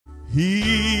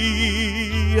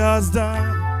He has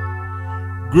done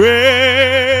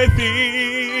great things.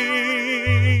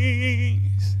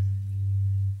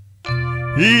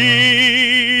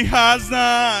 He has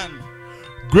done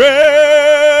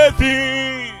great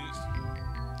things.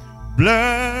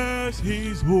 Bless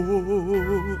his holy.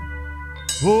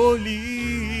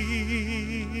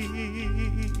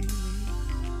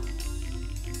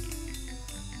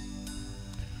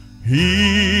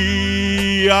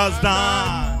 He has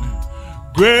done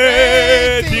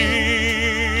great things.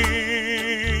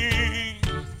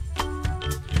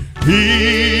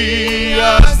 He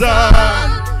has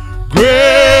done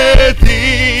great things.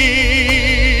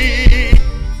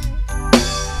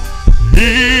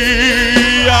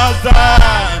 He has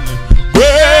done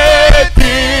great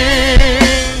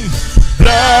things.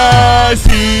 Bless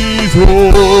his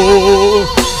holy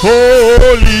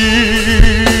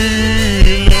name.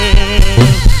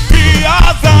 He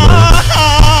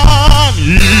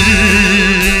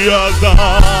has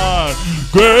done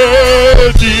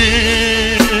great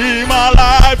things in my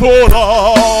life, oh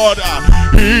Lord.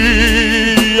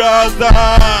 He has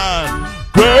done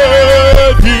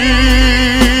great things.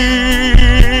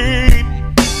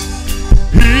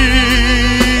 He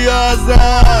has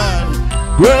done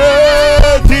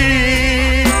great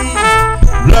things.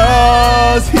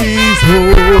 Bless his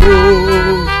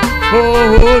holy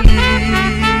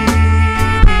name.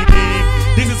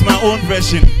 This is my own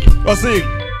version. I'll sing.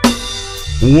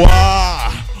 Why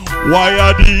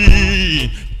are the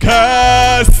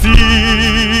Kasi?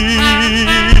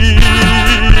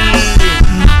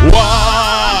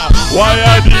 Why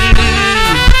are the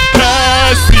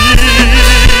Kasi?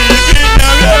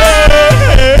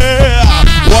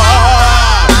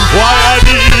 Why are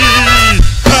the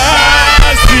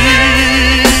Kasi?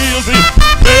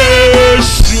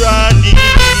 Meshani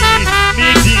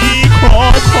nidi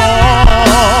kokon.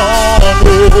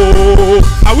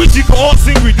 I wish you could all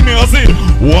sing with me. I'll say,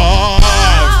 why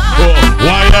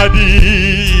are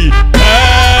the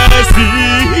Kasi?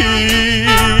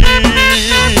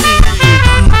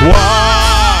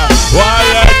 Why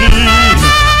are the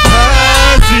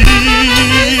Kasi?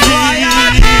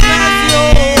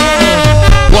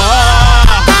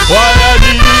 Why are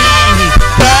the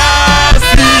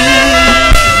Kasi?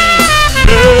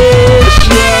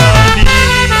 Meshani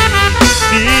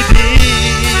nidi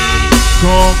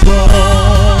kokon.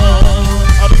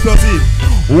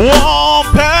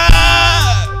 One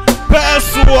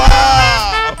pessoa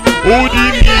o de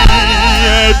mim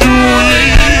é do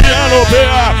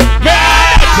Ielopea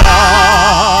meta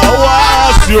o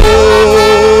aciota.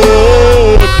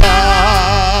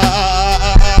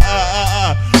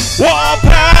 One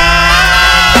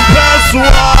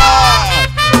pessoa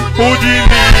o de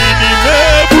mim me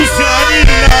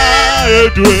bucianina é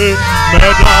do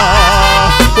meta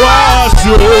o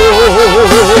aciota.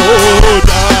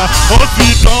 Osi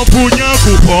don't punya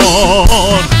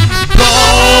kupon,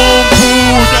 don't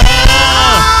punya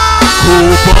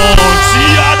kupon. Si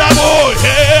ada boy,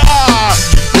 yeah,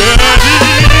 yeah,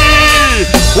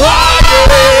 wayo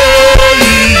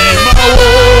imawo,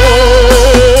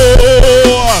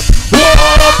 wo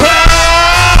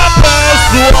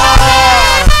pessoa,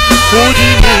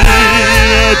 udini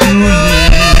edui,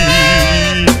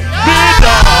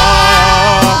 vida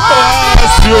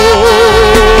asio.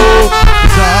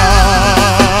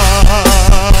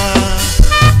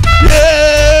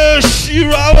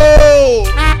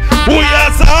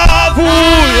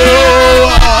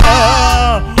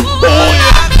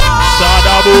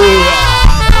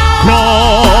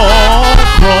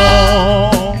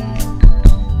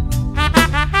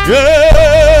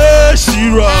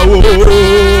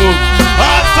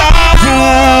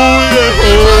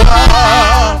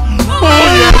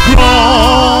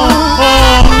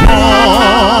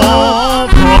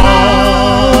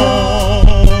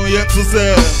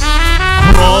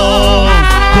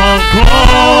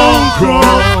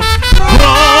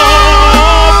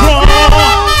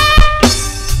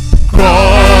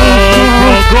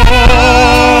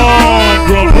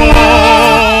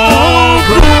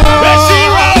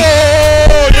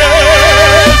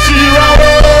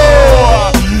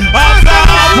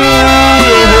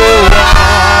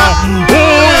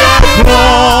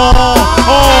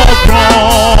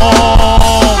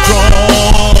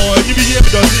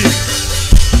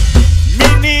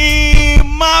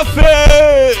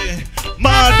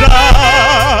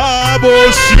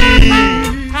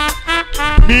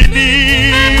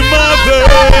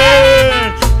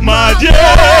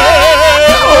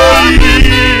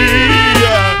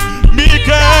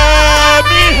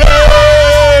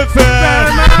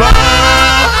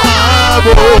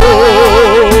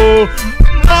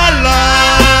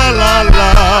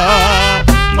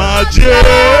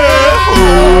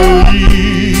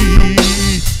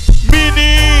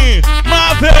 Mini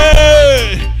Mave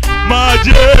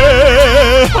Maje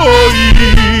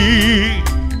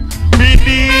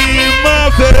Mini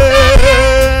Mave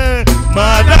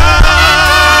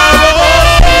Madaro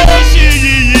Shi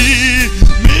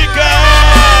Mika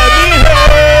Mihe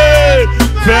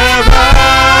Feva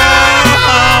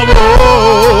Abo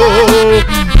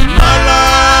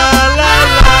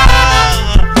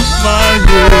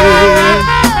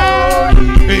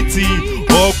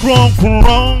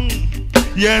Krong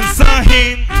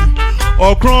Yensahin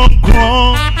or Krong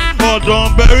or Don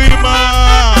Berima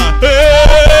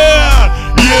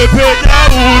Ye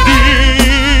Pedawudi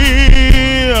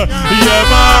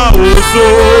Yema Oso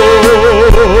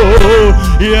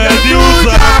Ye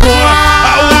Diusa Kwa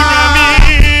Awunyami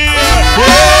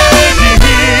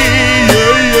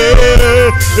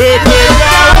Ye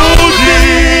Pedawudi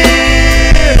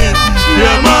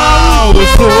Yema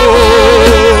Oso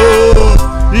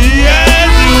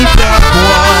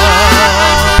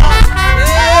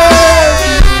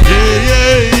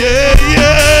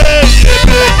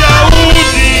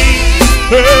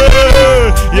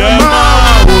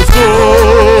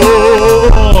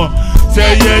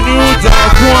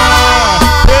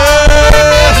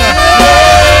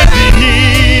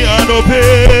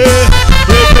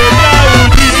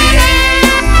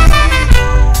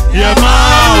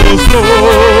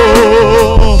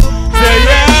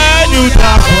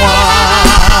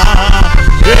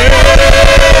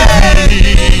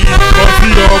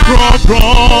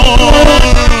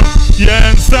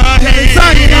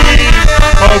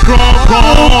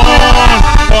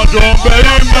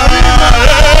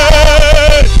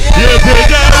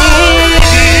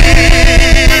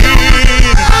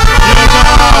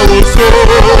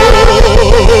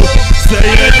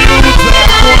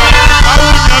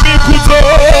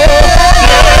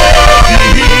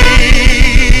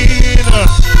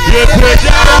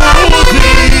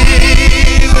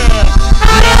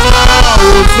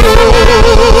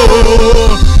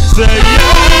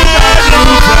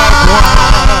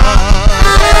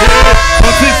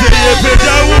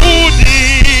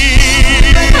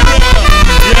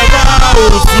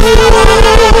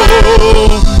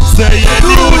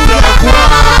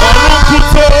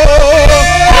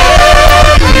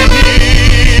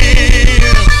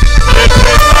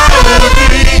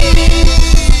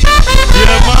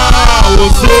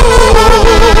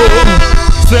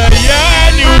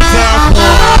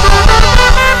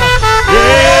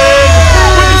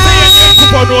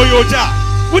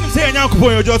Wouldn't say any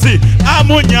for your jotty.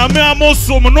 Amunya,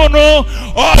 Amosom, no,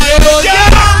 oh,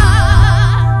 yeah.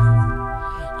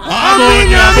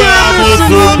 Amunya,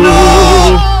 Amosom,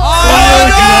 oh,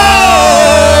 yeah.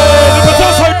 The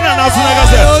person said,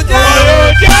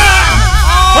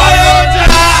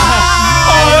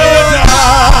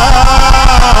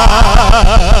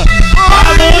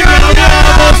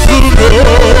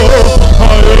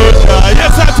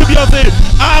 yes, I to be a thing.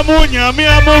 Amunya,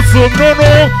 Amosom, no,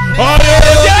 oh,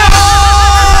 yeah.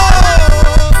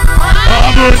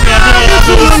 Amunya, Amosom,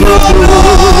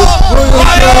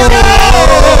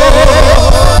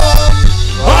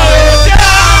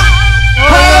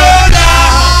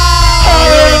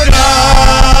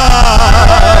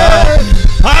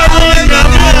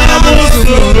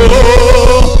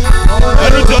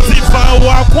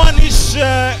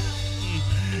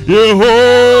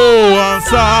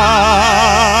 Yehoansa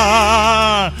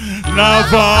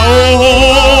Navao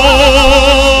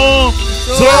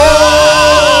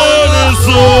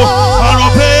so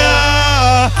Aropea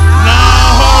na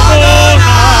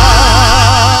Homona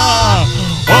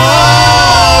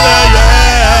oh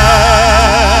yeah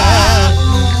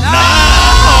na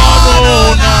Homona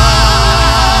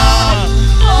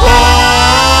oh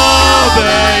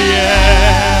yeah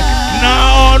na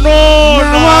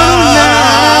Homona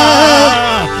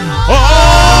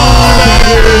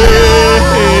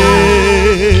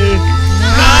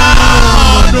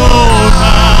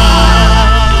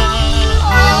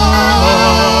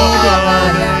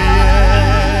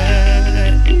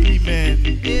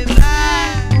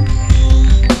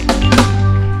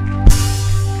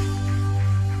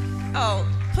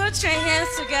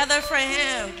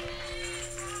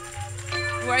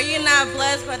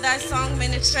Blessed by that song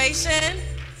ministration.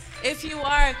 If you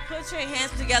are, put your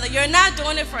hands together. You're not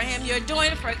doing it for him, you're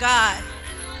doing it for God.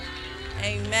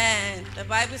 Amen. The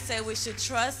Bible says we should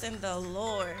trust in the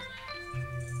Lord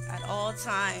at all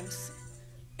times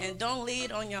and don't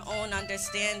lead on your own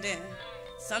understanding.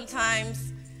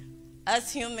 Sometimes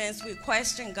us humans, we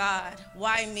question God.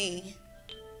 Why me?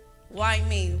 Why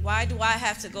me? Why do I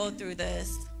have to go through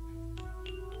this?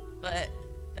 But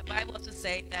the Bible to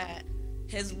say that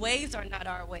his ways are not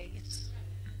our ways,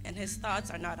 and his thoughts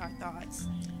are not our thoughts.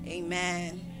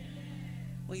 Amen.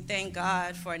 We thank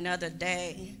God for another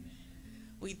day.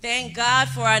 We thank God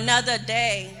for another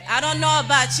day. I don't know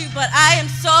about you, but I am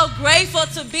so grateful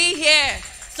to be here.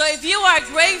 So if you are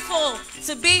grateful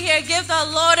to be here, give the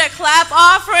Lord a clap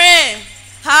offering.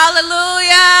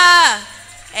 Hallelujah.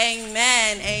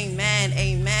 Amen, amen,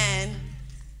 amen.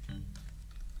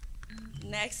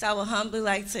 Next, I would humbly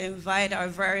like to invite our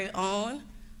very own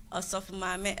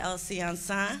Osofumame Elsie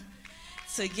Ansan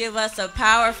to give us a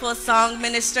powerful song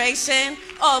ministration.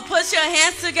 Oh, put your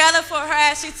hands together for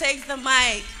her as she takes the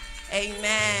mic.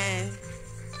 Amen.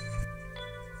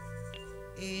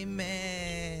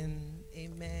 Amen.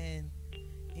 Amen.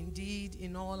 Indeed,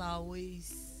 in all our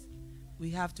ways, we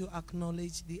have to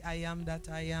acknowledge the I am that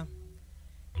I am.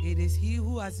 It is he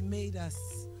who has made us,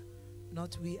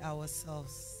 not we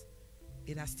ourselves.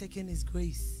 It has taken his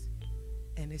grace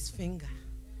and his finger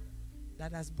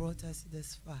that has brought us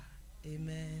this far.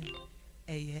 Amen.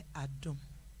 Eye Adom.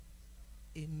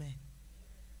 Amen.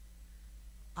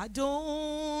 I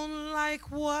don't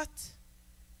like what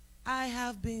I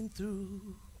have been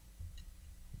through.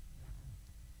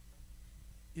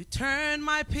 You turned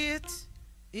my pit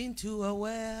into a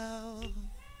well.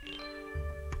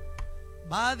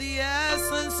 By the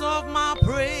essence of my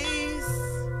praise,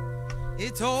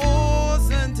 it's all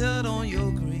centered on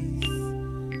your grace.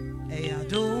 Hey,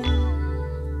 Adom,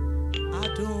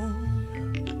 Adom,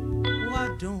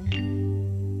 Adom.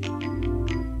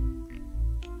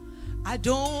 I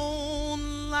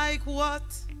don't like what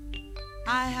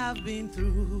I have been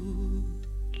through.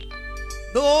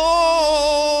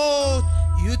 Lord,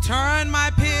 you turned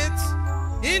my pit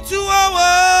into a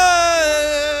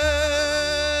well.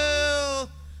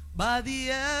 By the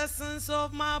essence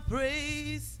of my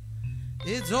praise,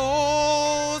 it's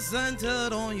all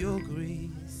centered on your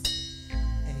grace.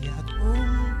 Hey,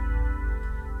 Adom,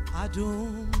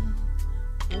 Adom,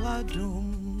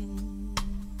 Adom.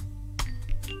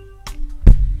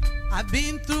 I've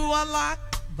been through a lot,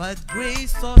 but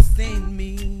grace sustained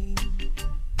me.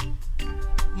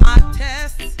 My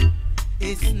test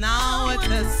is now a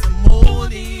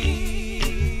testimony.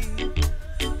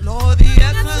 Lord, the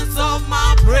essence of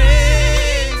my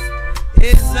praise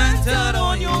is centered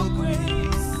on your grace.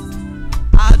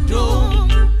 Adom,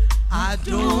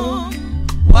 Adom,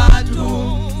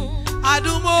 Adom,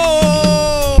 Adom,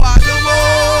 Adom,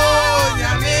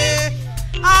 Yame,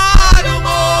 Adom,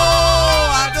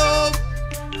 Adom,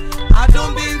 Adom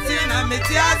bintina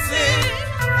metiase,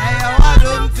 ayo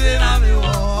Adom tina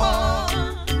miwo.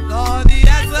 Lord, the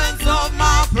essence of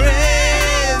my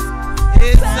praise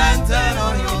is centered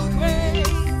on your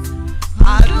grace.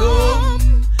 Adom,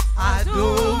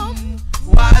 Adom,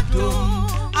 Adom,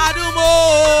 Adom,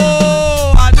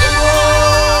 Adom,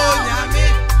 Yami,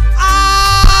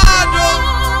 Adom,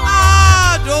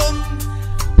 Adom,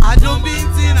 Adom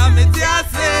bintina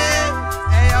metiase,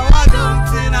 ayo Adom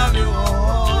tina miwo.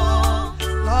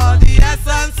 Lord, the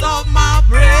essence of my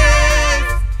praise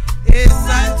is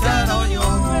centered on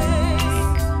your grace.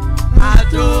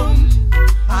 Adom,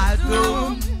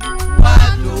 Adom,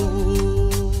 Adom.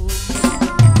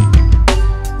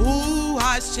 Who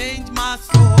has changed my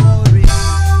story?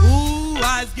 Who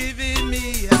has given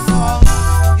me a song?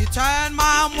 You turn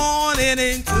my morning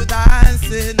into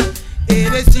dancing.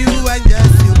 It is you and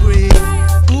just your grace.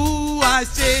 Who has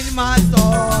changed my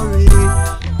story?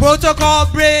 Protocol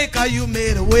breaker, you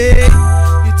made a way.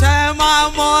 You turn my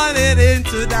morning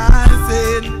into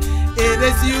dancing. It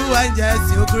is you and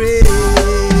just your grace.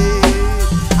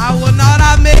 I would not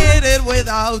have made it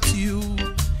without you.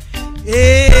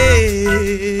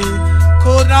 Hey,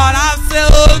 could not have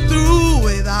sailed through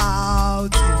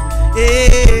without you.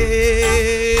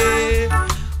 Hey,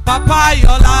 Papa,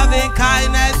 your loving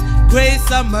kindness,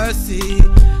 grace and mercy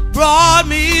brought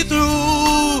me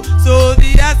through. So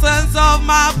the essence of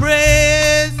my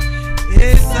praise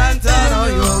is centered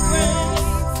on your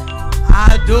grace.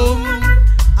 Adom,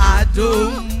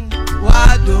 Adom,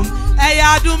 Adom. Hey,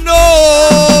 Adom,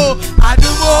 no,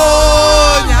 Adom,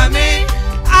 oh, Nyame.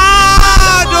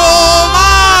 Adom,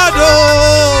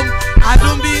 Adom,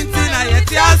 Adom bintina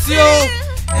yetiasio.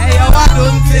 Hey,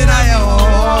 Adom tina yo.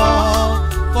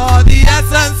 For the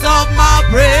essence of my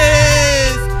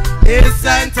praise is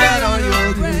centered on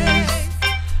your grace.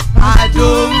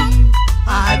 Adom,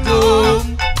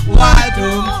 Adom,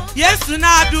 Adom. Yes,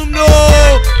 Adom, no,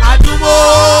 Adom,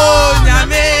 oh,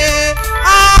 Nyame.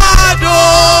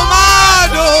 Adom,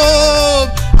 Adom,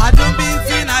 Adom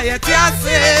bintina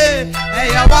yetiase.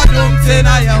 Hey, Adom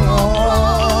tina yo.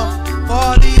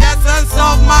 For the essence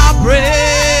of my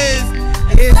praise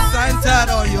is centered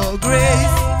on your your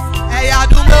grace.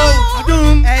 Eyadumo,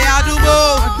 Eyadumo,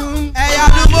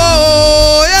 Eyadumo,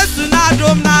 yes,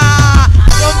 Nadumna,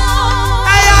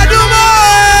 Eyadumo,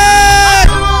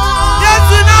 yes,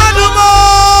 Nadumo,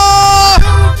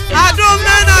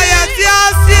 Adumna,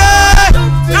 yes,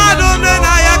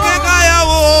 Nadumna,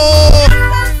 Yakakayawo,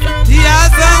 the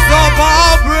essence of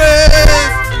our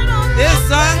praise is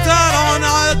centered on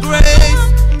our grace.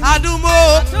 Adumo,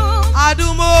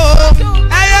 Adumo,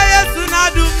 yes,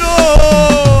 Nadumo,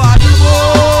 Adumo,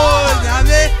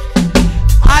 Yame,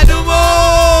 Adumo,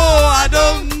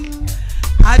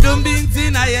 Adum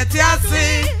Bintina Yetiasi,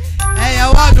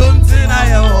 Wadum Tina,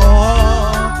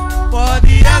 for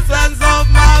the essence of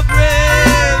my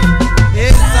praise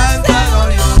is centered on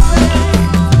your grace.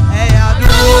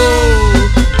 Adumo,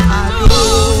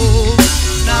 Adum,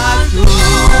 Nadu.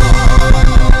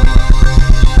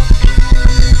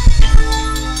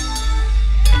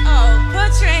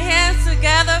 Put your hands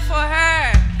together for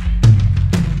her.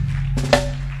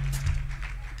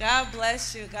 God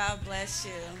bless you. God bless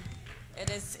you. It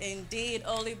is indeed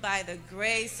only by the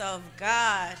grace of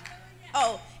God.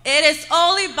 Oh, it is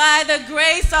only by the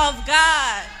grace of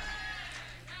God.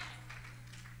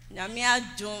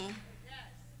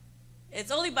 It's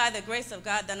only by the grace of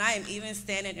God that I am even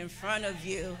standing in front of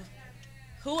you.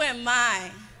 Who am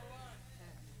I?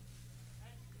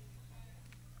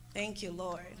 Thank you,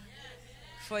 Lord,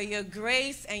 for your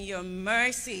grace and your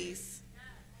mercies.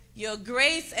 Your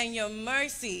grace and your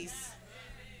mercies.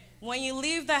 When you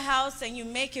leave the house and you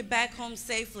make it back home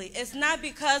safely, it's not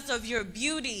because of your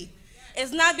beauty.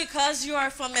 It's not because you are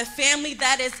from a family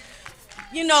that is,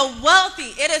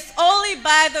 wealthy. It is only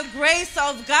by the grace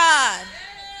of God.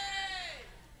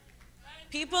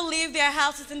 People leave their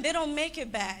houses and they don't make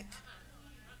it back.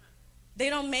 They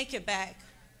don't make it back.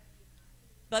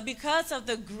 But because of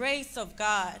the grace of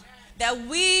God that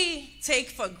we take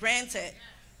for granted,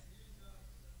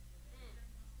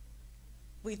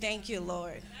 we thank you,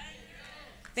 Lord.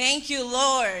 Thank you,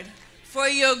 Lord, for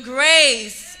your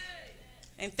grace.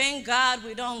 And thank God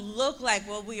we don't look like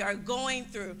what we are going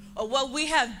through or what we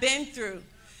have been through.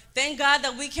 Thank God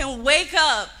that we can wake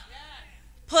up,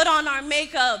 put on our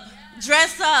makeup,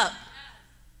 dress up,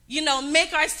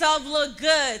 make ourselves look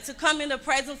good to come in the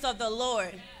presence of the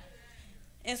Lord.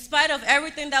 In spite of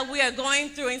everything that we are going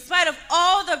through, in spite of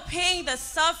all the pain, the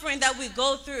suffering that we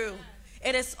go through,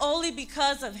 it is only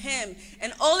because of him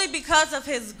and only because of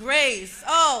his grace.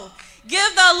 Oh,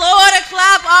 give the Lord a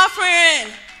clap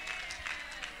offering.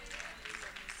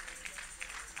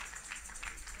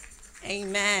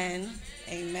 Amen.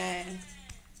 Amen.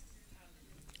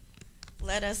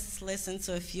 Let us listen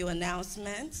to a few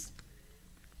announcements.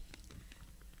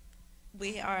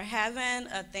 We are having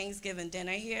a Thanksgiving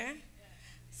dinner here.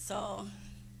 So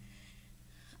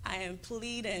I am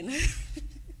pleading.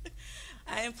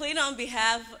 I am pleading on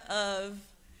behalf of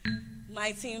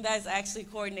my team that is actually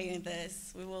coordinating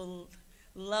this. We will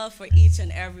love for each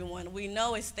and every one. We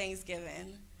know it's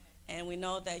Thanksgiving, and we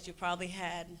know that you probably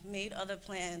had made other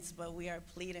plans, but we are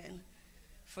pleading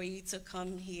for you to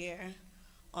come here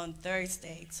on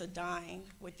Thursday to dine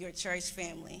with your church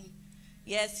family.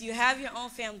 Yes, you have your own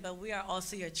family, but we are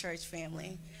also your church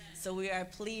family. So we are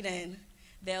pleading.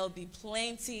 There will be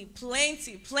plenty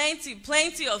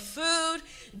of food,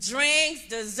 drinks,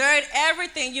 dessert,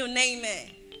 everything, you name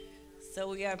it. So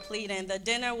we are pleading. The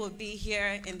dinner will be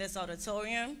here in this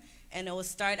auditorium, and it will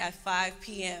start at 5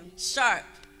 p.m. sharp.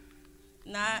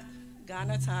 Not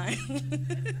Ghana time.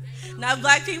 Not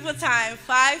black people time.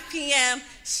 5 p.m.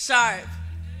 sharp.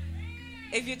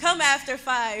 If you come after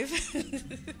 5,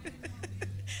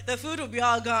 the food will be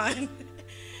all gone.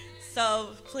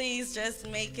 So please just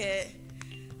make it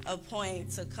a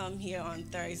point to come here on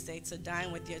Thursday to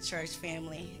dine with your church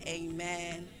family.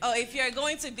 Amen. Oh, if you're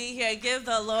going to be here, give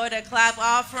the Lord a clap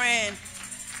offering.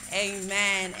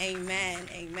 Amen, amen,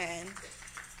 amen.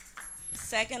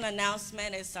 Second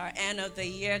announcement is our end of the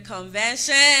year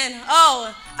convention.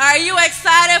 Oh, are you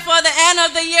excited for the end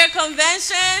of the year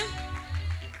convention?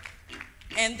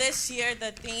 And this year,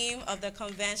 the theme of the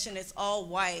convention is all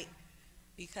white,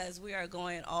 because we are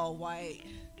going all white.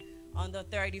 On the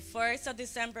 31st of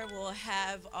December, we'll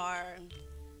have our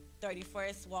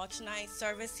 31st Watch Night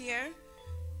service here,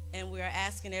 and we are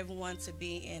asking everyone to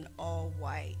be in all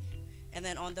white. And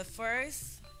then on the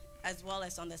 1st, as well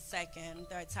as on the 2nd,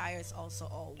 the attire is also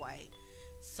all white.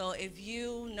 So if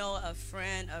you know a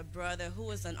friend, a brother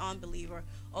who is an unbeliever,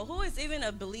 or who is even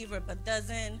a believer but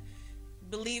doesn't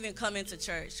believe in coming to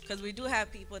church, because we do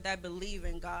have people that believe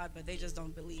in God, but they just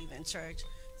don't believe in church.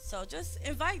 So just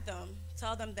invite them.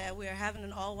 Tell them that we are having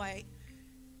an all-white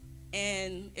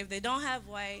And if they don't have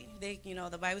white,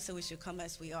 the Bible says we should come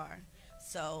as we are.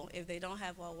 So if they don't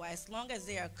have all white, as long as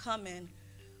they are coming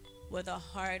with a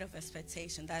heart of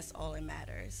expectation, that's all that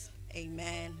matters.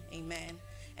 Amen. Amen.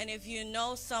 And if you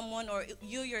know someone, or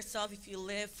you yourself, if you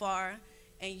live far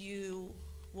and you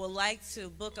would like to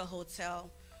book a hotel,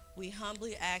 we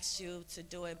humbly ask you to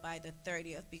do it by the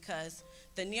 30th, because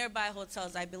the nearby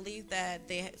hotels, I believe that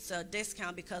it's a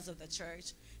discount because of the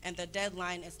church, and the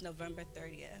deadline is November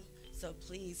 30th. So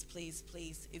please, please,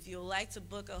 please, if you would like to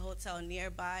book a hotel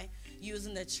nearby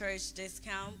using the church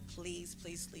discount, please,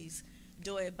 please, please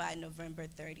do it by November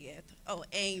 30th. Oh,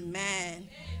 amen.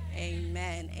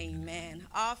 Amen. Amen.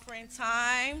 Offering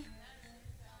time.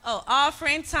 Oh,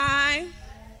 offering time.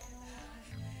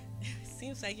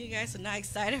 Seems like you guys are not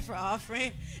excited for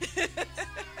offering.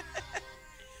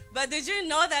 But did you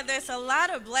know that there's a lot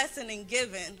of blessing in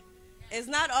giving? It's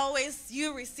not always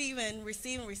you receiving.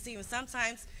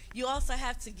 Sometimes you also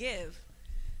have to give.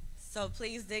 So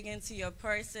please dig into your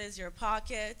purses, your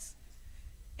pockets,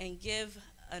 and give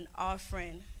an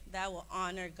offering that will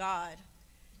honor God.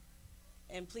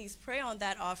 And please pray on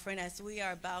that offering as we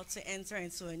are about to enter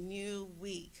into a new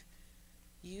week.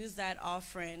 Use that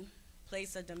offering.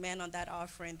 Place a demand on that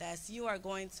offering, that as you are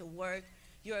going to work,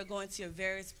 you are going to your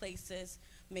various places,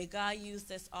 may God use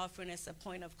this offering as a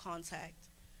point of contact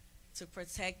to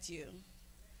protect you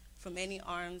from any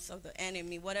arms of the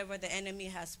enemy. Whatever the enemy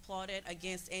has plotted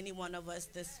against any one of us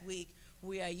this week,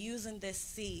 we are using this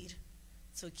seed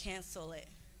to cancel it.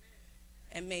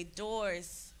 And may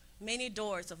many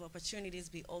doors of opportunities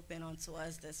be open unto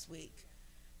us this week.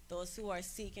 Those who are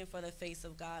seeking for the face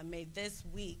of God, may this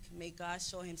week, may God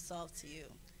show himself to you.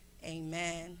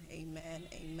 Amen, amen,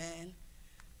 amen.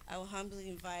 I will humbly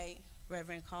invite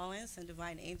Reverend Collins and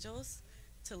Divine Angels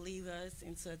to lead us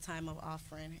into a time of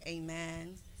offering.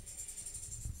 Amen.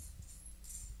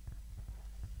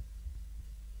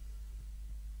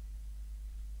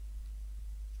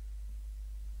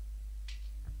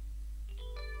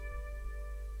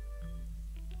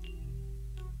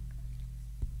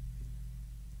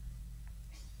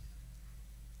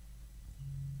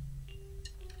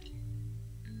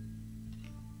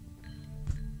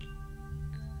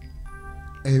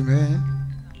 Amen.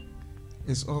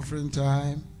 It's offering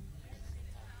time.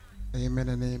 Amen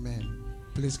and amen.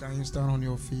 Please can you stand on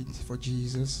your feet for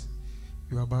Jesus?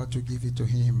 You are about to give it to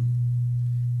him,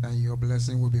 and your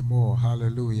blessing will be more.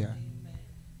 Hallelujah.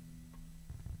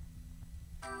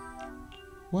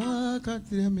 Why can't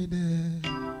you hear me there?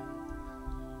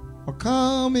 Or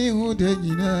call me who did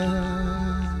you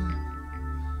know?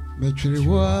 Make you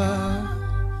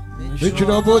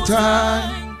double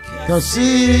time. Cause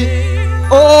see.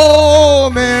 Oh,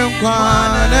 men,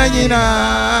 Kwanina,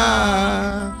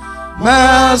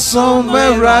 Mason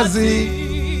Merazi,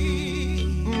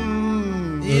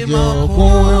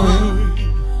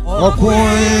 or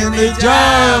point the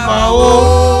Jama.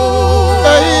 Oh, I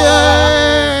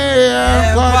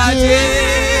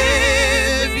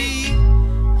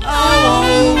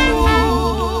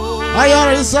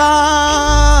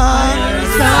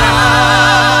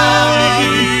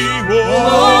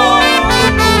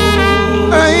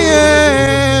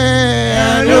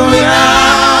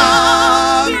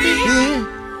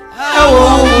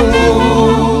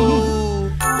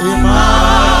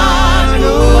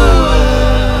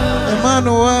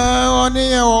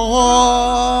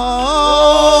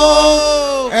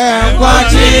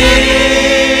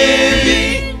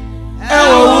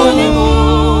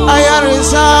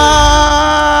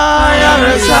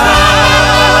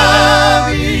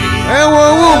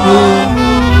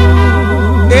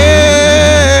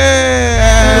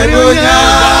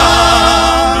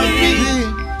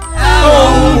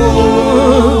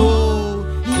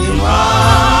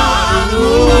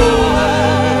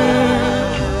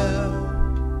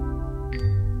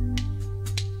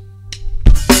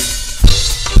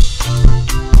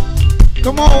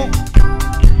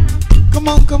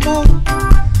Come on.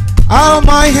 All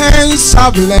my hands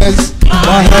are blessed.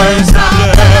 My hands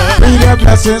are blessed. With the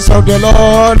blessings of the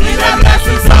Lord. With the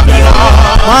blessings of the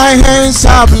Lord. My hands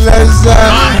are blessed.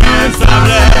 My hands are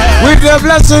blessed. With the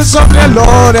blessings of the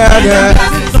Lord.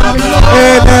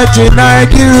 Anything I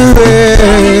do,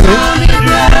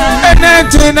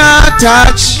 anything I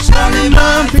touch,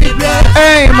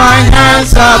 hey, my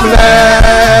hands are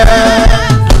blessed.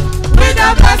 With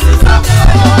the blessings of the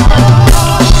Lord.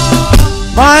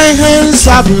 My hands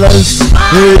are blessed.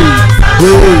 Hey,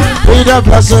 with the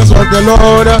blessings of the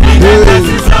Lord. My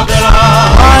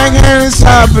hands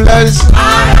are blessed.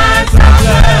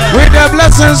 With the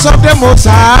blessings of the Most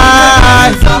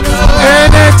High.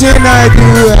 Anything I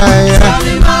do,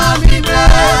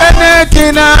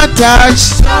 cannot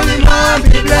touch.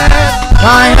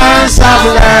 My hands are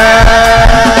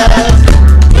blessed.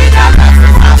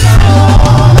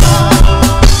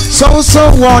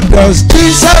 So wonders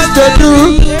Jesus they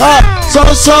do. So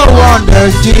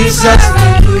wonders Jesus.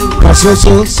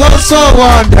 So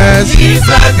wonders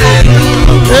Jesus they do.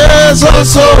 Yeah, so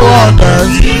wonders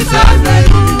Jesus they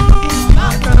do.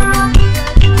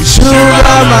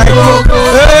 Sugar my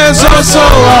cocoa. Yeah, so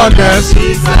wonders.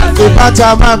 The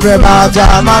butter my bread,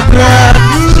 butter my bread.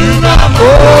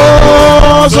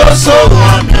 Oh, so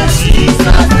wonders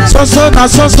Jesus. So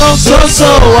wonders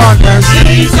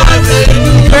Jesus they do.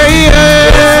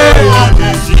 Yeah.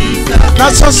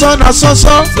 Not so wonders Jesus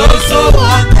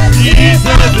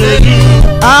they do.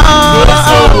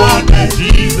 Wonders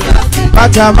Jesus.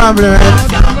 Butter my bread.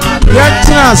 Yet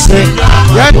nasty.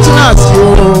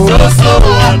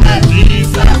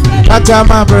 Butter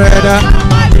my bread.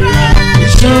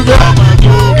 Sugar.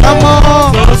 Come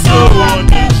on.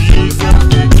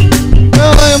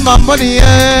 My body,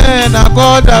 and I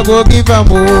go give a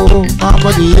move. My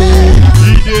body,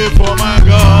 for my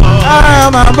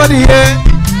God. My body,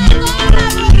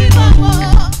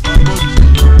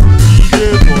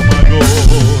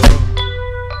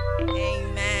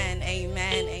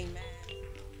 Amen.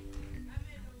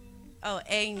 Oh,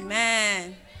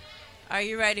 amen. Are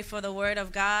you ready for the word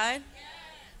of God?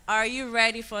 Are you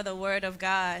ready for the word of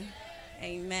God?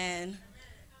 Amen.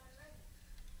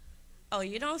 Oh,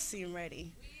 you don't seem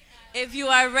ready. If you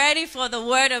are ready for the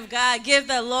word of God, give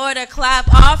the Lord a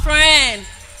clap offering.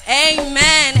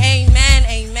 Amen.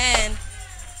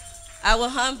 I will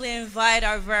humbly invite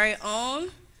our very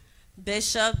own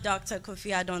Bishop, Dr.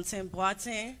 Kofi Adonteng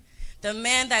Boateng, the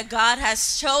man that God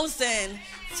has chosen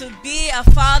to be a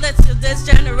father to this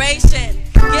generation.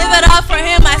 Give it up for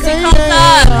him as he comes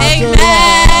up.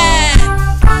 Amen.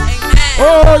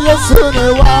 Oh, yes,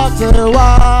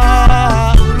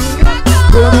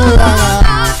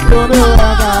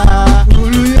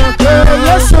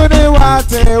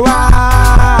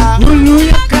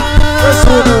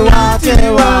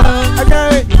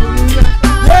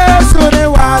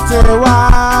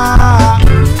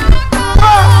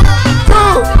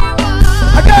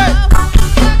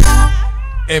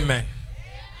 Amen.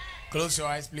 Close your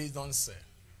eyes, please don't say.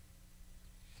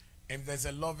 If there's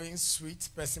a loving, sweet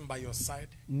person by your side,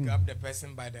 grab the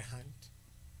person by the hand.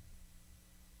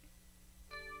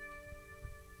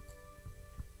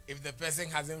 If the person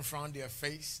hasn't frowned their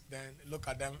face, then look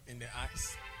at them in the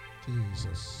eyes.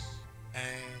 Jesus.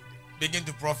 And begin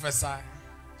to prophesy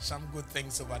some good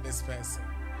things over this person.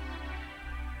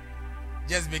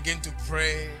 Just begin to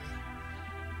pray,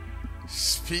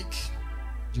 speak,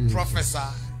 Jesus. prophesy,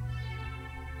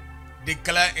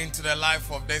 declare into the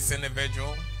life of this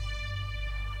individual.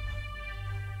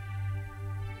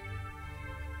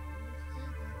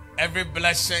 Every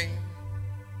blessing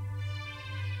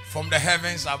from the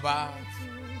heavens above.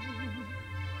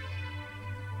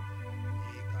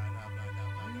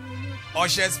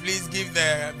 Ushers, please give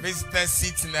the visitors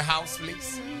seats in the house,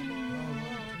 please.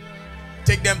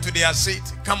 Take them to their seat.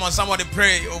 Come on, somebody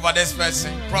pray over this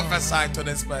person. Prophesy to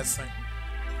this person.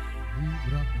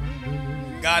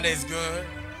 God is good.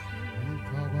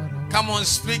 Come on,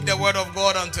 speak the word of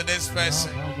God unto this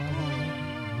person.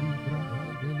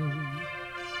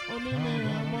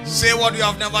 Say what you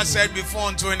have never said before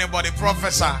unto anybody.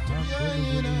 Prophesy.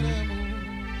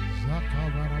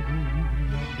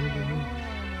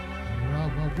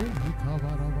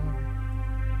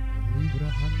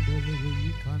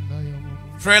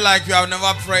 Pray like you have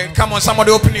never prayed. Come on,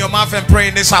 somebody open your mouth and pray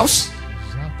in this house.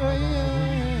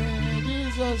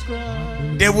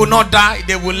 They will not die,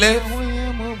 they will live.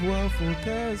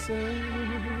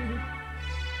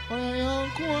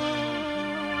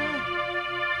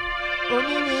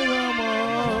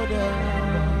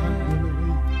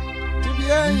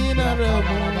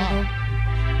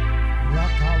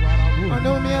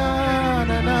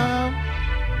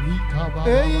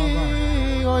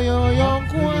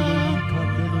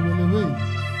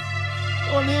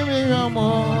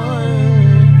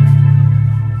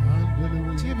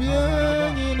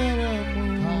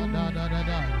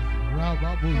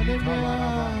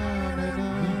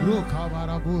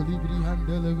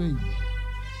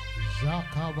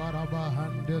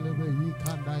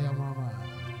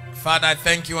 Father, I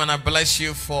thank you and I bless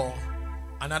you for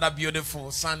another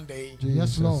beautiful Sunday.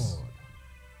 Yes, Lord.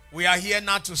 We are here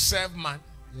not to serve man,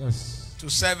 Yes. to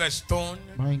serve a stone,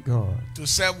 My God. to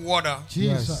serve water,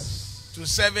 Jesus. to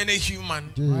serve any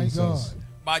human. My God.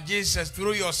 But Jesus,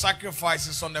 through your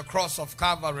sacrifices on the cross of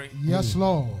Calvary, Yes,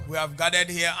 Lord. we have gathered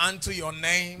here unto your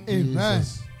name. Amen.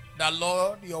 That,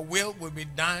 Lord, your will be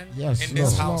done Yes, in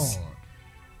this Lord. house.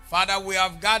 Father, we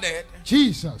have gathered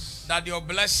Jesus. that your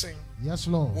blessing Yes,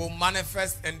 Lord. will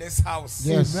manifest in this house.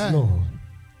 Yes, Amen. Lord.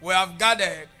 We have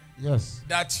gathered Yes.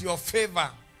 that your favor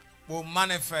will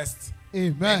manifest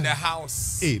Amen. in the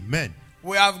house. Amen.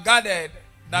 We have gathered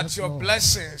that Yes, your Lord.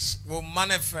 blessings will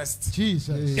manifest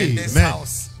Jesus. in this Amen.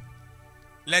 house.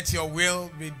 Let your will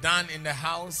be done in the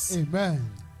house, Amen.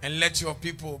 and let your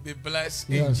people be blessed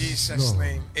in Yes, Jesus' Lord.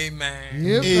 name. Amen.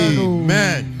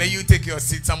 Amen. May you take your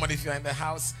seat, somebody, if you're in the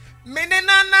house.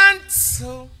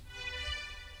 Menenananto.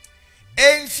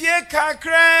 Enfie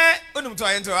kakre. Unum to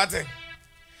ayento ate.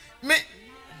 Me.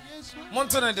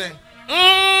 Montonede.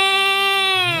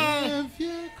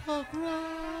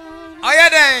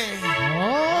 Oyeden.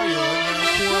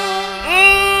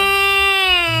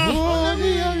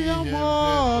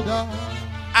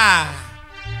 Ah.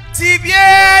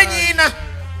 Tibie nyina.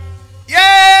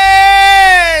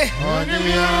 Yay!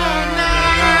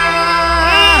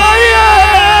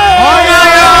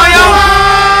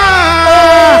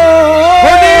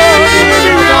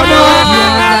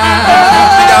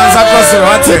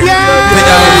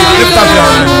 Lift up your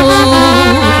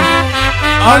hand.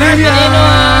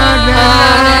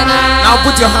 Now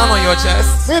put your hand on your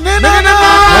chest.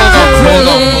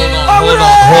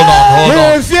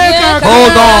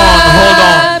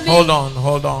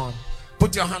 Hold on.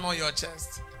 Put your hand on your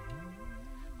chest.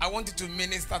 I want you to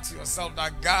minister to yourself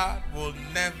that God will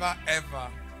never ever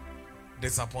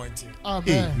disappoint you.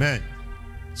 Amen. Amen.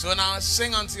 So now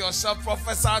sing unto yourself,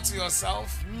 prophesy to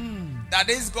yourself that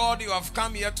this God you have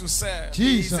come here to serve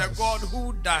Jesus. is a God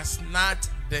who does not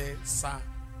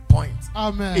disappoint.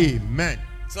 Amen. Amen.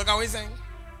 So can we sing?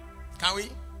 Can we?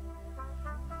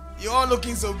 You're all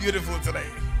looking so beautiful today.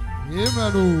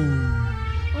 Amen.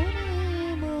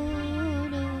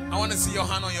 I want to see your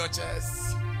hand on your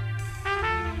chest.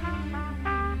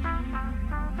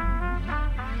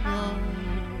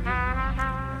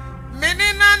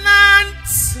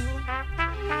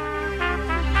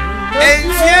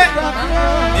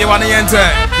 You want to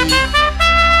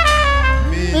enter?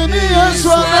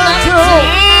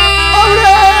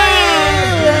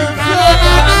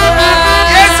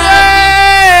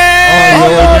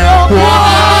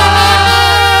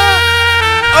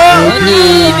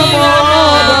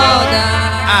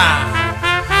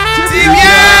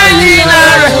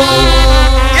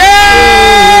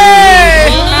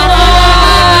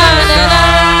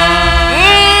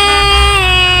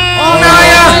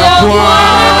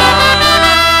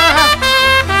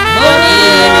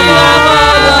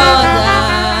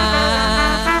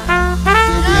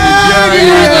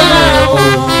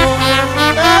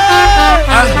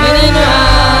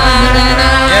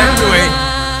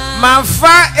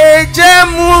 Mafa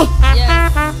ejemu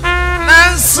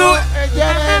nansu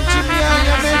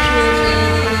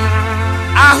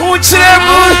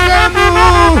ahuchemu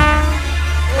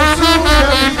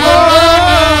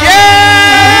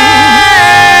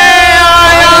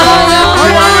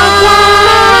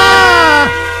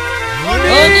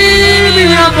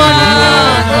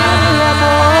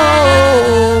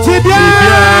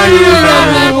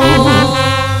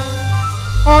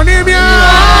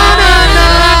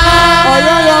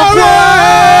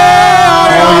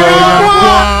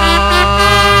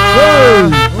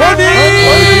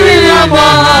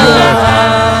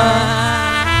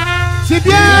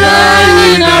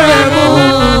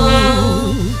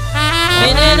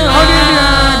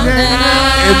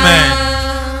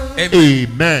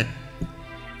Amen.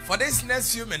 For this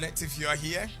next few minutes, if you are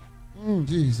here,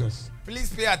 Jesus.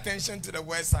 please pay attention to the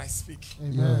words I speak.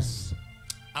 Yes.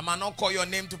 I might not call your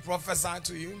name to prophesy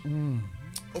to you.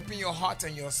 Open your heart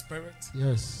and your spirit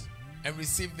Yes. and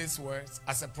receive these words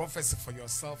as a prophecy for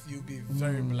yourself. You'll be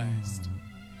very blessed.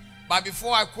 But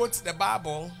before I quote the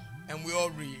Bible and we all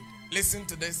read, listen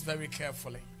to this very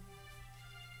carefully.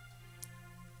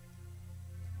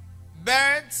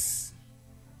 Birds,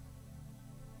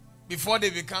 before they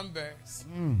become birds,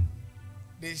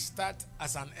 they start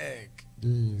as an egg.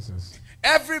 Jesus.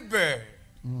 Every bird,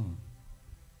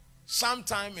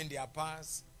 sometime in their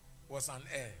past, was an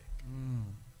egg.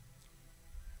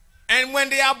 And when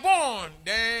they are born,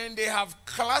 then they have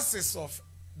classes of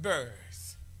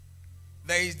birds.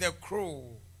 There is the crow,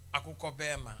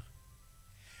 akukobema.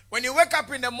 When you wake up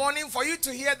in the morning, for you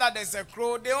to hear that there's a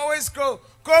crow, they always crow,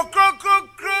 crow, crow, crow,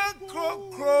 crow, crow,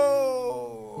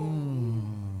 crow.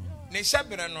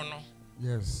 No.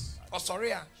 Yes. Oh,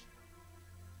 sorry.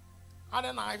 I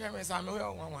don't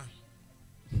know.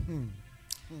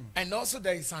 And also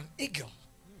there is an eagle.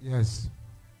 Yes.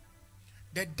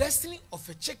 The destiny of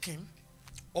a chicken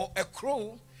or a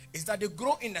crow is that they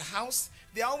grow in the house.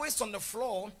 They are always on the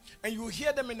floor, and you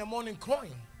hear them in the morning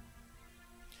crowing.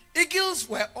 Eagles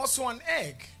were also an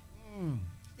egg.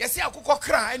 Yes, I could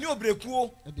cry and you break.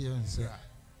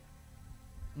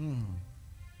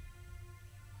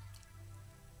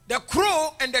 The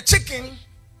crow and the chicken,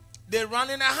 they run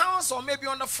in a house or maybe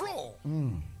on the floor.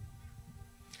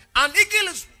 An eagle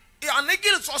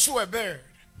is also a bird.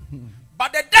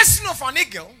 But the destiny of an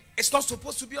eagle is not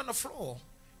supposed to be on the floor.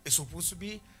 It's supposed to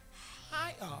be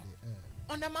high up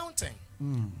on the mountain.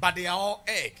 But they are all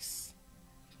eggs.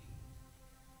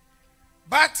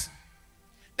 But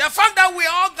the fact that we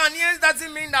are all Ghanaians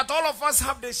doesn't mean that all of us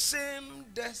have the same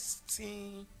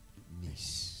destiny.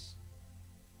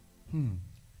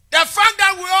 The fact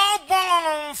that we are all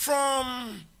born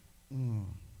from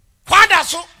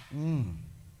Kwadaso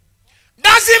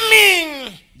doesn't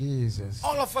mean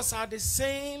all of us are the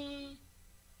same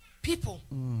people.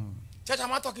 Church,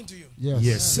 am I talking to you?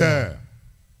 Yes, sir.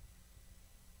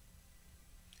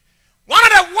 One of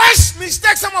the worst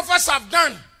mistakes some of us have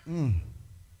done,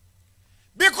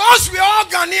 because we are all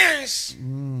Ghanaians,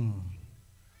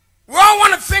 we all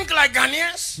want to think like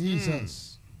Ghanaians.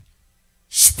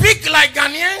 Speak like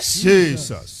Ghanaians.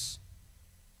 Jesus.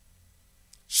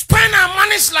 Spend our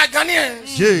monies like Ghanaians.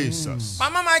 Jesus. My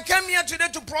mama, I came here today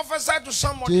to prophesy to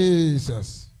somebody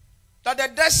that the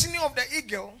destiny of the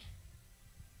eagle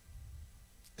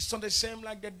is not the same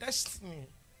like the destiny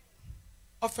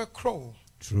of a crow.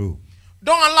 True.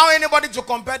 Don't allow anybody to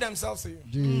compare themselves to you.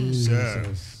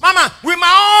 Jesus. Mama, we might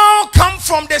all come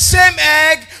from the same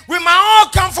egg. We might all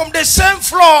come from the same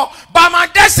floor. But my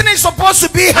destiny is supposed to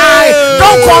be high.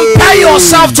 Don't compare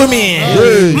yourself to me.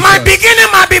 My beginning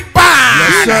might be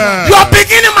bad. Your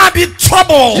beginning might be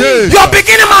trouble. Your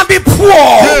beginning might be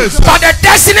poor. But the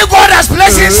destiny God has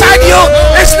placed inside you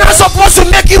is not supposed to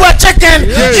make you a chicken.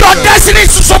 Your destiny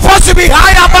is supposed to be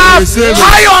high above,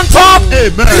 high on top,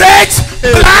 great,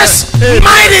 blessed,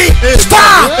 mighty,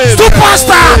 star,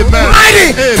 superstar,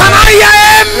 mighty. Can I hear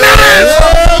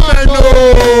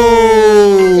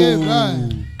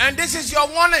amen? And this is your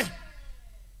warning.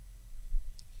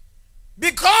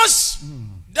 Because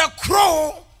the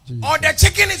crow or the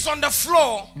chicken is on the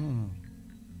floor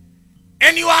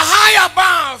and you are high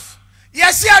above,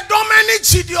 yes, you don't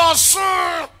manage your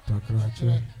son.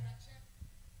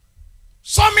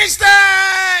 So, Mr.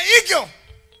 Eagle,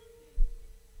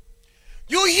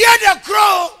 you hear the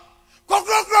crow, crow,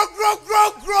 crow, crow, crow,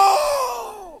 crow,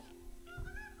 crow.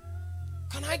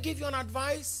 Can I give you an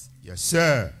advice? Yes,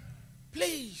 sir.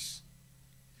 Please,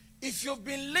 if you've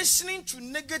been listening to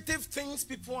negative things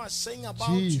people are saying about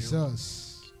you,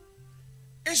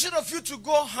 instead of you to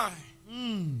go high,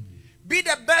 be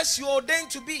the best you ordained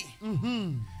to be.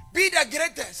 Be the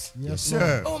greatest. Yes,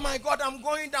 sir. Oh my God, I'm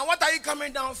going down. What are you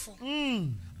coming down for?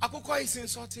 Akuko is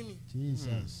insulting me.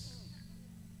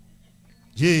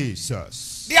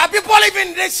 Jesus. There are people living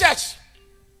in this church.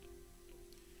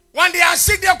 When they are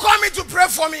sick, they call me to pray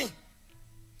for me.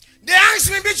 They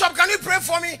ask me, Bishop, can you pray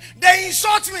for me? They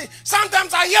insult me.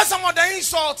 Sometimes I hear some of the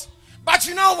insult. But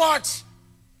you know what?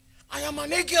 I am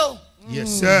an eagle. Yes,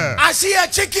 sir. I see a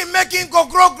chicken making go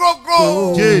grow, grow,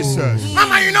 grow. Jesus.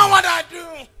 Mama, you know what I do?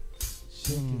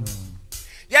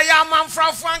 Yeah, man,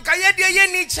 from Franca, yeah,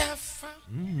 ni chef.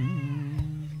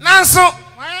 Nanso.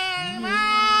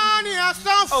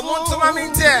 Oh, monto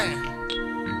maminte.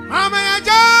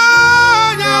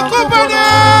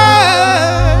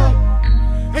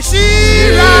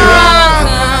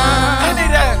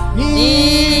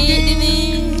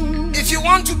 If you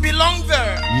want to belong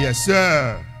there, yes,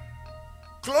 sir.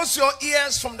 Close your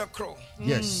ears from the crow.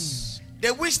 Yes.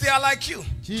 They wish they are like you.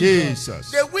 Jesus.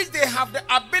 They wish they have the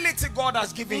ability God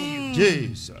has given you.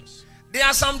 Jesus. There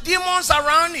are some demons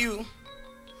around you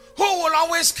who will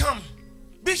always come.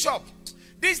 Bishop,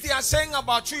 this they are saying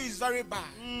about you is very bad.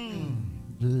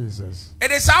 Jesus.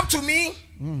 It is up to me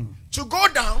to go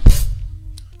down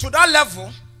to that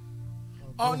level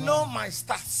or know my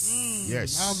stars.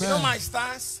 Yes. You know my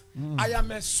stars? I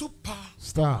am a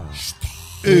superstar.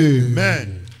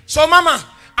 Amen. So, Mama,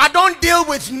 I don't deal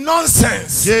with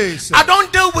nonsense. Jesus. I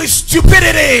don't deal with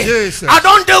stupidity. Jesus. I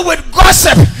don't deal with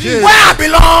gossip. Jesus. Where I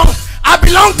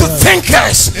belong to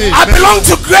thinkers. Amen. I belong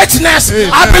to greatness. Amen.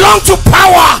 I belong to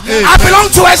power. Amen. I belong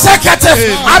to executive.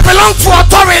 Amen. I belong to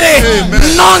authority. Amen.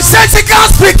 Nonsensical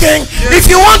speaking. If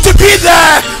you want to be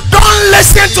there, don't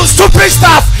listen to stupid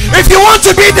stuff. If you want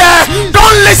to be there,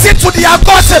 don't listen to their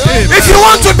gossip. Amen. If you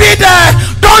want to be there,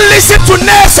 don't listen to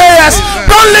naysayers.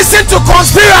 Don't listen to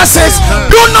conspiracies.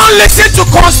 Do not listen to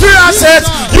conspiracies.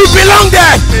 You belong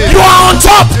there. You are on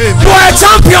top. You are a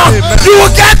champion. You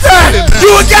will get there. You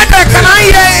will get there. Can I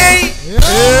hear?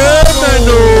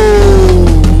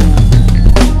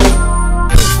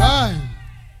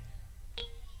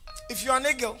 If you are an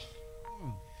eagle,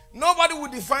 Nobody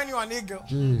will define you an eagle.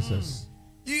 Jesus.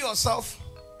 You yourself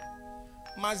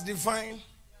must define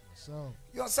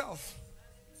yourself.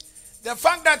 The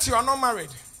fact that you are not married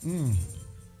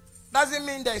doesn't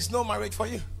mean there is no marriage for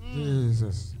you.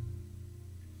 Jesus.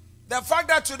 The fact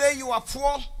that today you are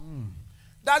poor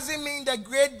doesn't mean the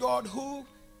great God who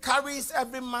carries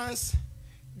every man's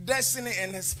destiny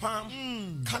in his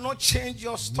palm cannot change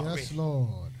your story. Yes,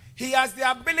 Lord. He has the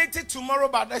ability tomorrow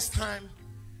by this time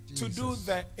to do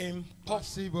the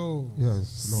impossible.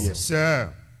 Yes, Lord. Yes,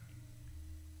 sir.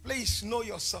 Please know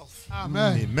yourself.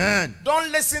 Amen. Amen.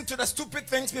 Don't listen to the stupid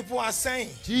things people are saying.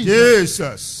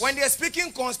 Jesus. When they are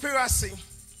speaking conspiracy,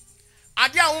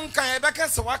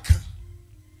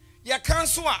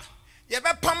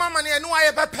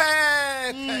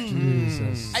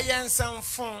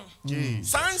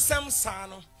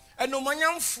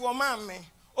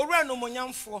 Ora no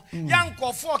monyamfo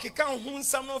yankofo keka hu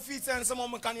nsam no fi sense mo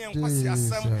meka ne enkwasi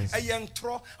asem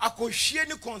eyentro akohwie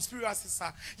ni conspiracy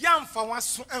sa yamfa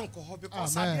waso enkoho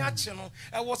because ade ache no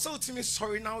e wo se utimi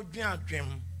sorry na odwen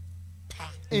adwem pa.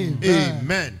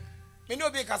 Amen. Me no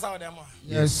be kasa odem.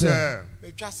 Yes, sir.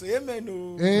 Me twa so amen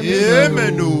o.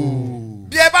 Amen o.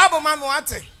 The Bible man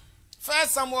what? 1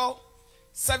 Samuel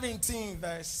 17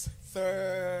 verse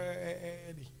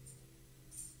 30.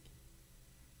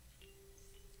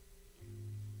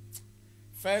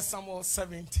 1 Samuel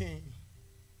 17,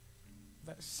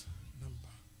 verse number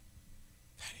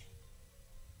 30.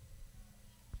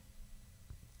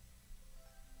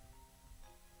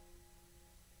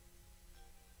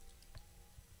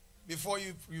 Before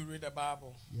you read the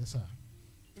Bible, yes, sir.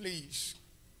 Please,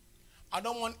 I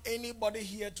don't want anybody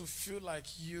here to feel like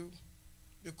you,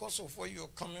 because of where you're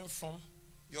coming from,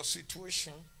 your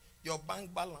situation, your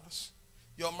bank balance,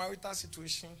 your marital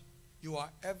situation, you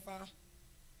are ever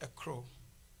a crow.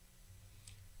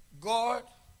 God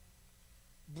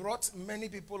brought many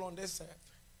people on this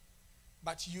earth,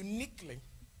 but uniquely,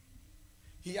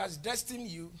 He has destined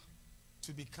you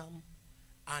to become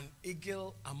an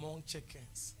eagle among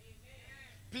chickens.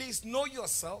 Please know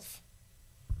yourself,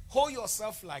 hold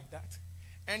yourself like that,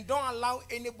 and don't allow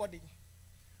anybody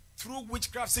through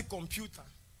witchcraft computer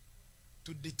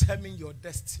to determine your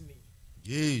destiny.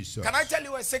 Jesus. Can I tell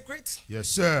you a secret? Yes,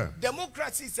 sir.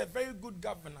 Democracy is a very good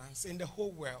governance in the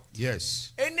whole world.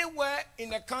 Yes. Anywhere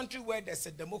in a country where there's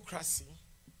a democracy,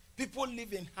 people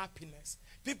live in happiness.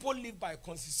 People live by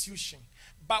constitution.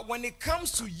 But when it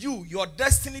comes to you, your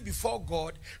destiny before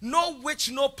God, no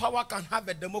witch, no power can have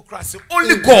a democracy.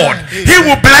 Only God. He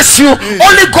will bless you.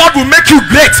 Only God will make you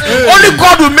great. Only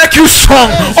God will make you strong.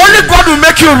 Only God will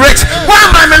make you rich. Why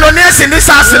am I millionaires in this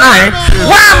house tonight?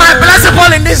 Why am I blessed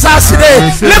people in this house today?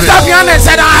 Lift up your hand and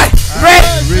say, I pray.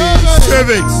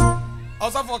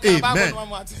 Amen.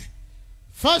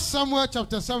 1 Samuel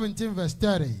chapter 17 verse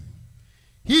 30.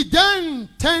 He then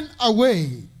turned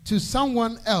away to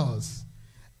someone else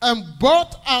and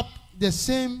brought up the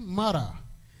same matter.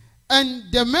 And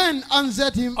the man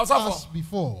answered him as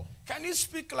before. Can you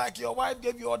speak like your wife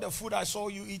gave you all the food I saw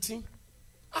you eating?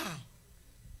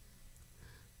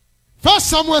 1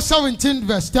 Samuel 17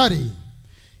 verse 30.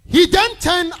 He then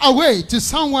turned away to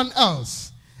someone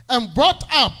else and brought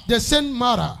up the same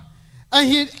matter.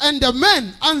 And the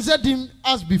man answered him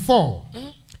as before.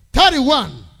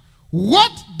 31.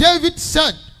 What David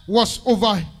said was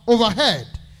overheard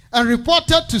and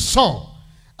reported to Saul,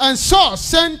 and Saul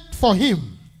sent for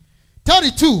him.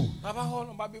 32. Papa, hold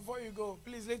on, but before you go,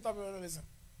 please lift up your hand and listen.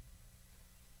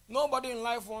 Nobody in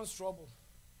life wants trouble.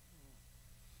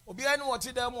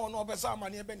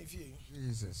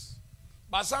 Jesus.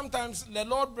 But sometimes the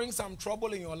Lord brings some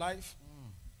trouble in your life.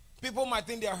 People might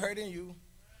think they are hurting you.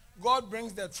 God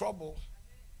brings the trouble,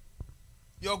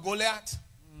 your Goliath,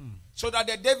 so that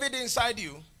the David inside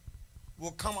you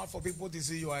will come out for people to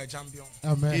see you are a champion.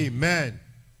 Amen. Amen.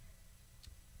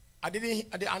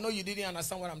 I know you didn't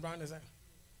understand what I'm trying to say.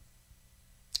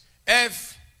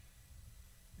 If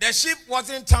the ship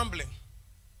wasn't tumbling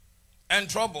and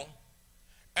trouble,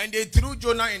 and they threw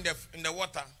Jonah in the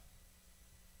water,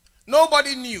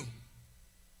 nobody knew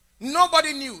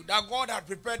that God had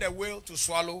prepared a whale to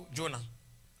swallow Jonah.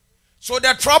 So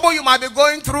the trouble you might be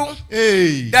going through,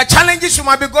 the challenges you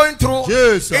might be going through,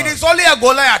 it is only a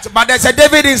Goliath, but there's a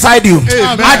David inside you.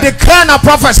 I declare and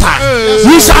prophesy,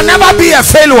 you shall never be a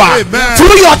failure.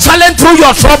 Through your challenge, through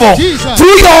your trouble,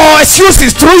 through your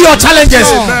excuses, through your challenges,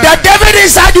 the David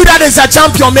inside you that is a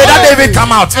champion, may that David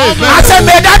come out. I said,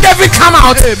 may that David come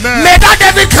out. May that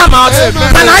David come out.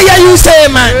 Can I hear you say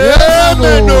amen?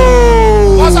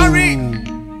 What's I read?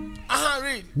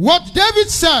 What David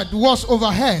said was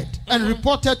overheard and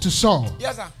reported to Saul.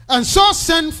 Yes, sir. And Saul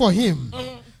sent for him.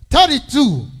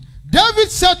 32.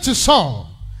 David said to Saul,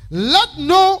 let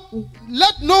no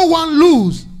one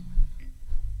lose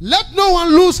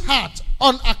heart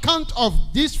on account of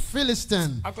this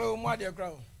Philistine.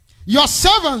 Your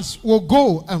servants will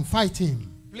go and fight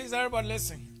him. Please, everybody,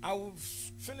 listen. I will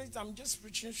finish. I'm just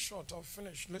preaching short. I'll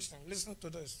finish. Listen to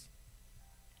this.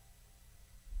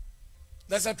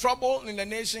 There's a trouble in the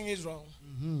nation Israel.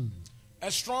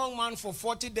 A strong man for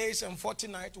 40 days and 40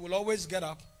 nights will always get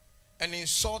up and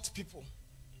insult people.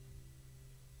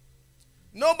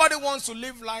 Nobody wants to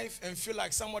live life and feel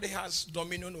like somebody has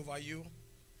dominion over you,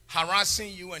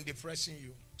 harassing you and depressing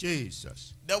you.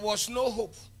 Jesus. There was no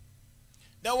hope.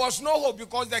 There was no hope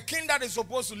because the king that is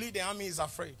supposed to lead the army is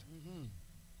afraid.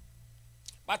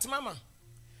 But mama,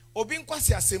 obin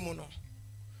kwasi asemu no.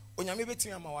 Onyame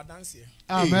betimi ama wadanse.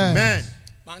 Amen.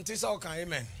 Mantisa okan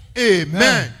amen.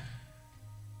 Amen.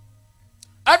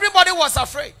 Everybody was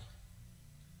afraid.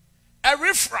 A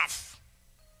riffraff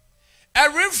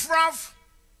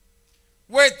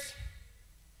with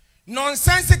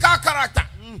nonsensical character.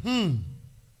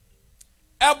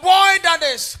 A boy that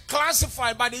is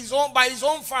classified by his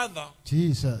own father,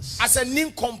 Jesus, as a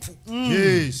nincompoop.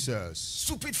 Jesus.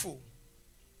 Stupid fool.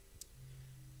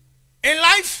 In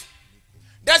life,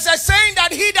 there's a saying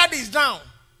that he that is down,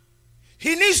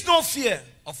 he needs no fear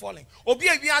of falling. Obi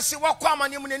ebi ase wakwa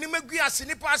amanyemu na nim egu ase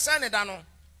nipa ase ne da no.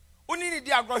 Oni ni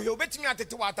di agro he obetimi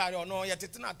atete watare ono ye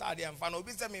tete na atade emfa na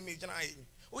obi se me gina ayi.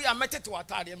 We are metted to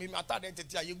atade me atade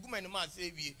tete ya guma ni ma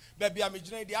se wie. Baby am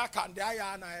gina di aka de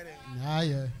aya na ere.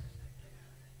 Yeah.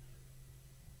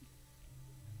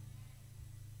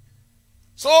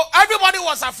 So everybody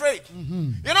was afraid.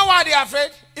 You know why they are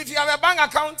afraid? If you have a bank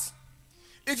account,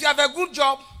 if you have a good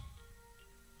job,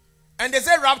 and they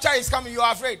say rapture is coming, you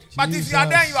are afraid. Jesus. But if you are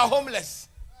there, you are homeless.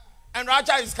 And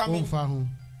rapture is coming.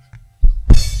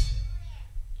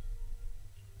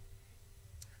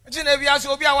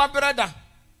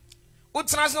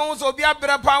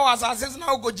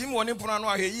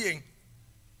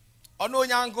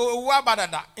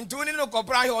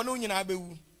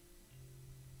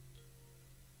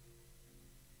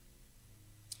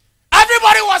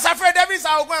 Everybody was afraid. David said,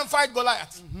 I will go and fight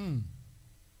Goliath.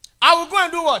 I will go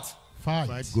and do what?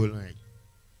 Fight Goliath.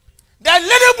 The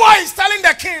little boy is telling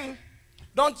the king,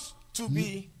 don't to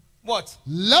be what?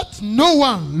 Let no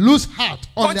one lose heart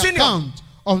on the account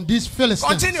of this Philistine.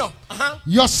 Continue.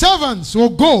 Your servants will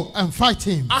go and fight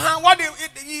him.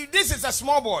 This is a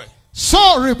small boy.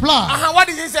 Saul replied, what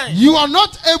is he saying? You are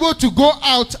not able to go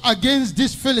out against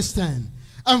this Philistine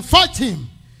and fight him.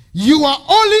 You are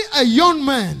only a young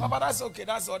man. But that's okay.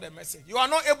 That's all the message. You are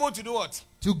not able to do what?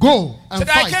 To go and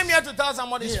fight. I came here to tell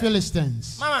somebody these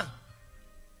Philistines. Mama,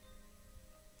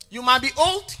 you might be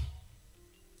old.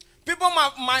 People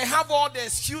might have all the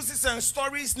excuses and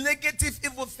stories, negative,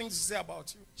 evil things to say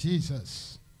about you.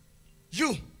 Jesus.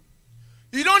 You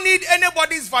don't need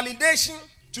anybody's validation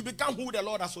to become who the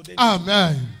Lord has ordained.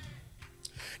 Amen.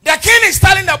 The king is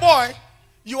telling the boy,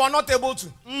 you are not able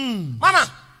to. Mama,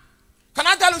 can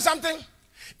I tell you something?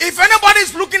 If anybody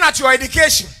is looking at your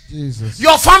education, Jesus,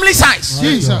 your family size,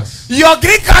 Jesus, your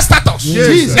green card status,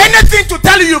 Jesus, anything to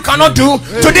tell you cannot do,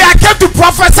 today I came to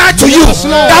prophesy to you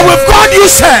that with God you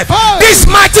serve, this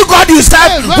mighty God you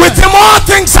serve, with him all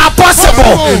things are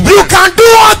possible. You can do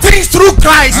all things through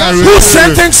Christ who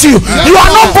strengthens you. You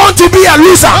are not born to be a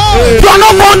loser. You are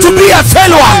not born to be a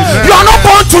failure. You are not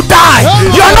born to die.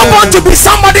 You are not born to be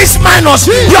somebody's minus.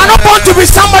 You are not born to be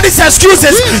somebody's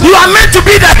excuses. You are meant to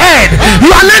be the head.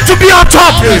 You are meant to be on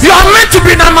top. You are meant to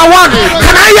be number one.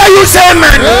 Can I hear you say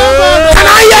amen? Can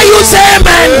I hear you say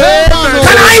amen?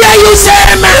 Can I hear you say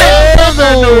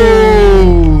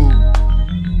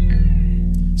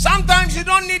amen? Sometimes you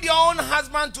don't need your own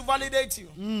husband to validate you.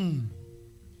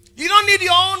 You don't need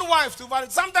your own wife to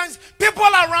validate. Sometimes people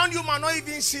around you might not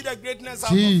even see the greatness of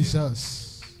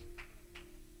Jesus.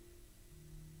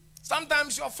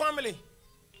 Sometimes your family,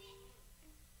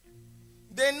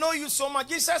 they know you so much.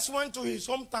 Jesus went to his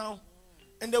hometown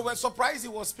and they were surprised he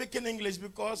was speaking English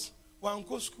because we are in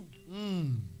school.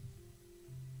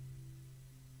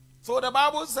 So the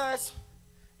Bible says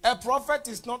a prophet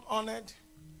is not honored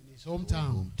in his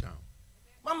hometown.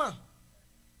 Mama,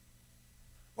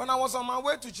 when I was on my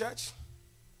way to church,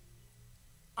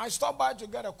 I stopped by to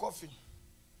get a coffee.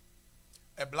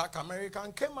 A black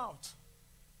American came out.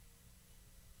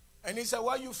 And he said,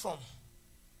 where are you from?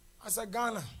 I said,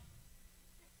 Ghana.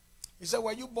 He said,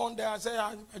 were you born there? I said,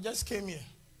 I just came here.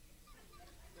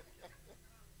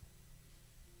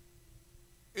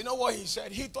 You know what he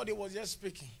said? He thought he was just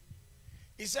speaking.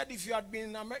 He said, if you had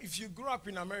been in if you grew up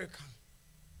in America,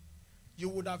 you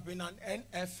would have been an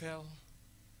NFL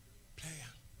player.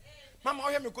 Mama,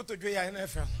 I hear me go to Joya in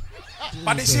FM.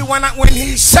 But you see, when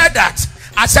he said that,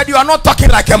 I said, you are not talking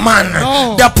like a man.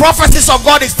 No. The prophecies of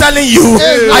God is telling you,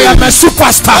 I am a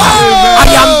superstar. I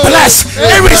am blessed.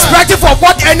 Irrespective of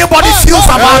what anybody feels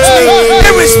about me,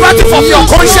 irrespective of your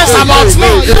conscience about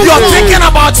me, your thinking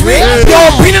about me, your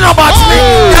opinion about me,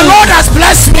 the Lord has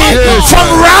blessed me. From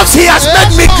routes he has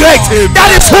made me great. That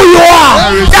is who you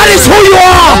are. That is who you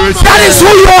are. That is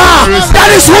who you are. That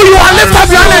is who you are. Lift up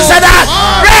your hand and say that.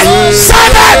 Say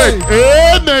that.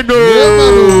 Amen.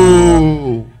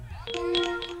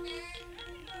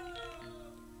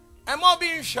 I'm all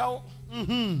being shown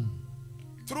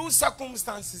through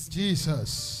circumstances.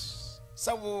 Jesus.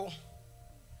 So,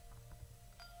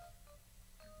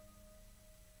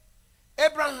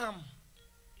 Abraham,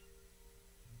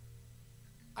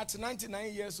 at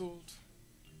 99 years old,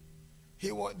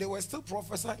 they were still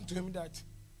prophesying to him that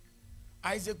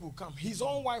Isaac will come. His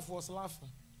own wife was laughing.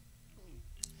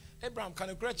 Abraham, can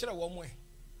you correct it one way?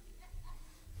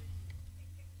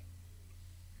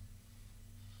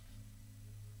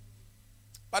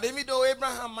 But even though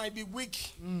Abraham might be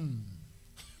weak, even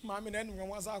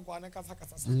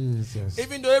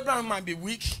though Abraham might be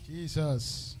weak,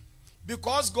 Jesus,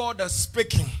 because God is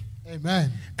speaking. Amen.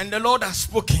 And the Lord has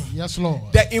spoken. Yes, Lord.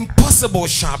 The impossible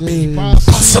shall be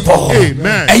possible.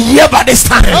 Amen. A year by this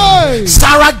time,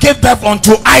 Sarah gave birth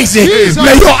unto Isaac. Jesus.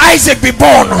 May your Isaac be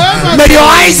born. Amen. May your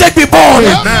Isaac be born.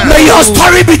 Amen. May your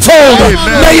story be told.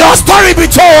 Amen. May your story be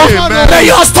told. Amen. May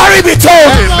your story be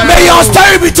told. Amen. May your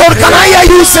story be told. Can I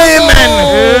hear you say amen?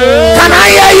 Can I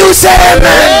hear you say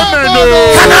amen?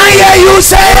 Can I hear you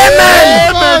say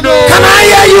amen? Can I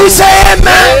hear you say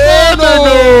amen?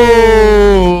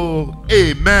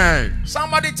 Amen.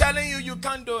 Somebody telling you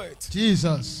can't do it.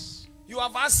 Jesus. You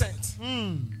have accent.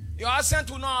 Your accent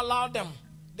will not allow them.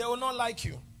 They will not like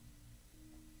you.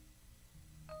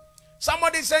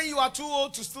 Somebody saying you are too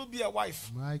old to still be a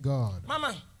wife. My God.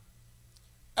 Mama,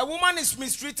 a woman is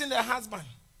mistreating the husband.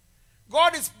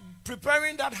 God is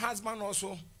preparing that husband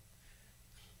also.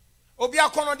 Obia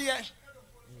kono die.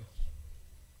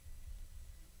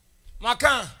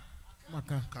 Maka.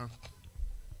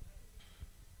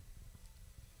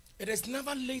 It is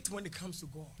never late when it comes to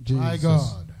God. Jesus. My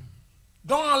God.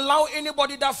 Don't allow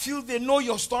anybody that feels they know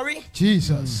your story.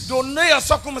 Jesus. Don't know your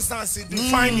circumstances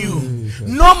define you.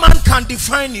 No man can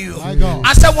define you.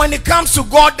 I said when it comes to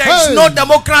God, there is no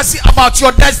democracy about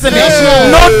your destiny.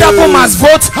 No devil must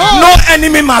vote. No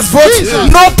enemy must vote.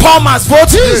 No Paul must vote.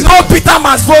 No Peter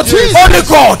must vote. Only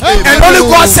God. And only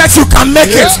God said you can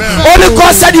make it. Only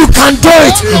God said you can do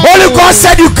it. Only God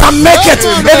said you can make it.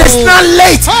 It is not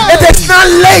late. It is not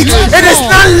late. It is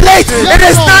not late. It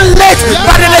is not late.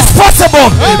 But it is possible.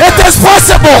 It is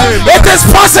possible. It is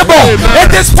possible.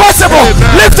 It is possible.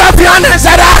 Lift up your hand and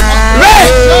say that.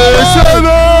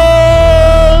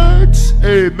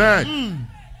 Amen.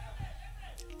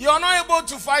 You are not able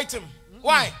to fight him.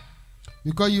 Why?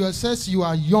 Because you says you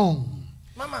are young.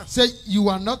 Mama. Say you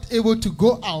are not able to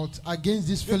go out against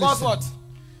this Philistine. Because what?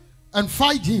 And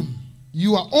fight him.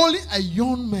 You are only a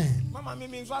young man. Mama, me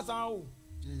means what's our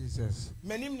Jesus.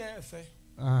 Menim na efe.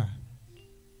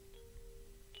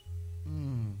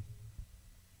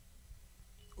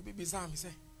 Obi bizarre me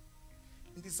say.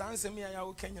 In the sense me aya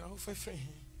wo Kenya wo fefe.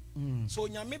 So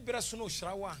nyame breso no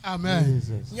hirawa. Amen.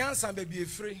 Nyansa ba bi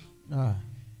efre.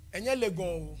 Enye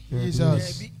legon wo.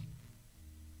 Jesus.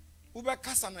 Ube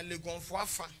kasa na legon fo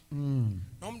afa.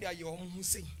 Na om de aye om hu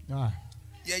sei.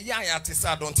 Ya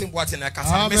Tisa Adonteng Boateng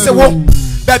kasa. Me say wo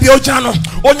baby ojano.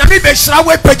 Onyame be hira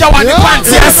we peja wa ni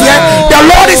panti ase. The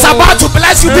Lord is about to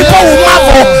bless you, people will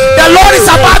marvel. The Lord is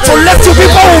about to lift you,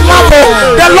 people will marvel.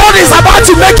 The Lord is about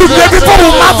to make you great, people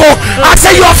will marvel. I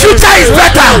say your future is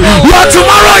better. Your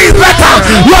tomorrow is better.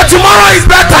 Your tomorrow is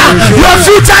better. Your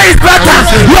future is better.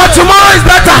 Your tomorrow is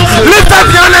better. Lift up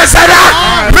your hand and say that.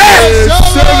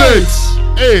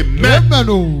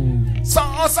 Amen. So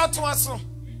also to us.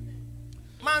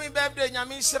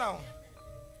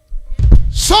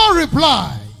 So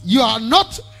reply, you are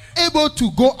not able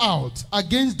to go out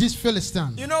against this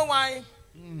Philistine. You know why?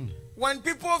 When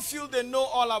people feel they know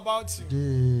all about you.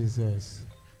 Jesus.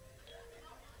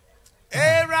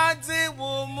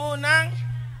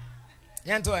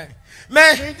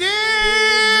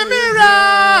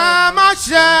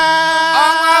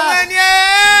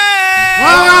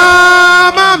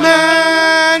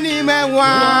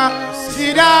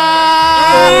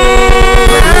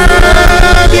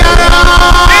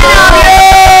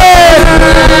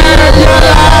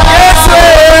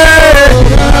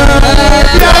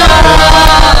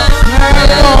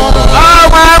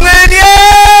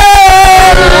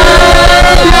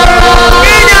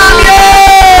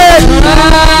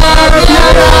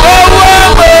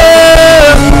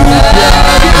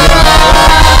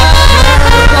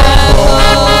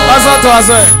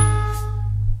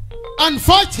 and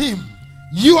fight him.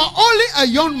 You are only a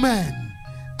young man,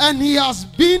 and he has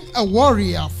been a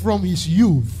warrior from his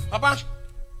youth. Papa,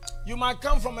 you might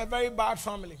come from a very bad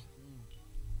family.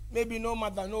 Maybe no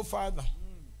mother, no father.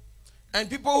 And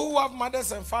people who have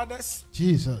mothers and fathers,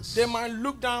 Jesus, they might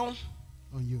look down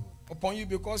upon you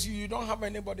because you don't have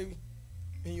anybody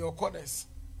in your quarters.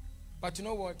 But you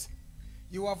know what?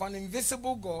 You have an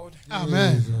invisible God.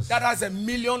 Amen. That has 1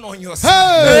 million on your side.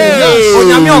 Hey, yes. One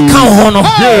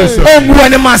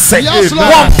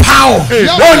power.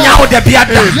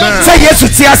 Say yes to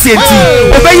TSC.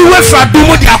 Obey you with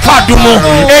Fradumo, the Aquadumo,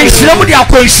 and Shiramu, the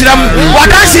Aquashiram.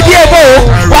 What does she do?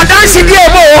 What does she do?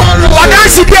 What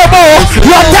does she do?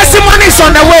 Your testimony is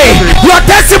on the way. Your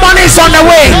testimony is on the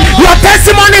way. Your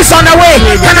testimony is on the way.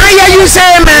 Can I hear you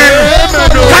say amen?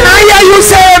 Can I hear you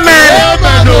say amen?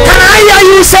 Can I hear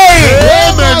you say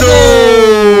amen?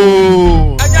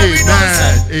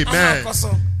 Amen.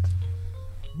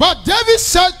 But David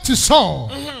said to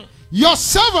Saul, your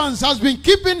servant has been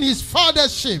keeping his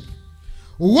father's sheep.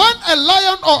 When a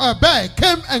lion or a bear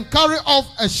came and carried off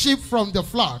a sheep from the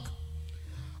flock,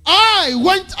 I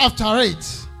went after it,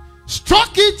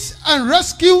 struck it, and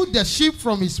rescued the sheep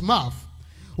from his mouth.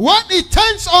 When it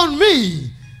turns on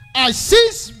me, I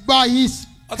seized by his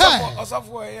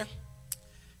hair.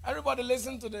 Everybody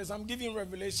listen to this. I'm giving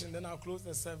revelation, then I'll close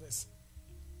the service.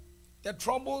 The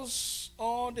troubles,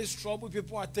 all these trouble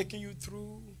people are taking you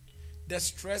through, the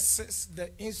stresses, the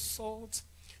insults,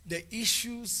 the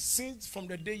issues since from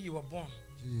the day you were born.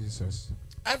 Jesus.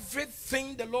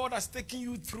 Everything the Lord has taken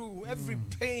you through, every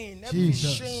pain, every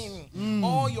shame,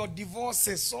 all your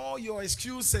divorces, all your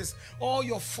excuses, all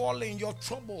your falling, your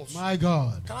troubles. My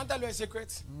God. Can I tell you a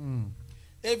secret?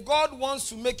 If God wants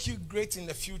to make you great in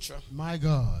the future, my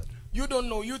God, you don't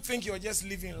know, you think you're just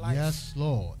living life. Yes,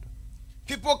 Lord.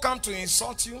 People come to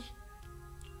insult you.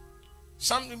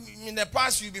 Some in the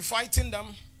past you'll be fighting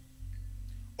them.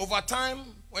 Over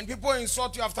time, when people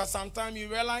insult you, after some time you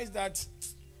realize that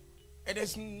it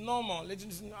is normal.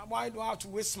 Why do I have to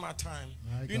waste my time?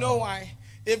 You know why?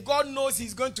 If God knows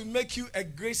he's going to make you a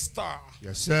great star.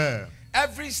 Yes, sir.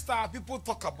 Every star, people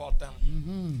talk about them.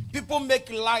 People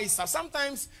make lies.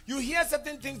 Sometimes you hear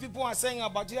certain things people are saying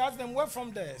about you. Ask them, where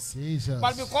from this? Jesus.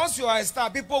 But because you are a star,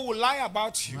 people will lie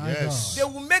about you. Yes. They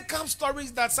will make up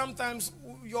stories that sometimes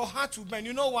your heart will bend.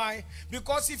 You know why?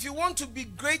 Because if you want to be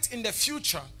great in the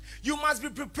future, you must be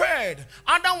prepared.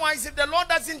 Otherwise, if the Lord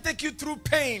doesn't take you through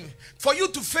pain, for you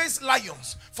to face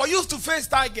lions, for you to face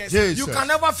tigers, you can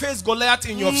never face Goliath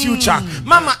in your future.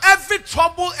 Mama, every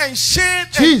trouble and shame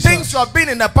and things you have been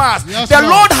in the past, the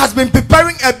Lord has been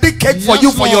preparing a big cake for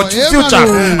you for your future.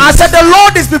 I said the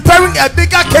Lord is preparing a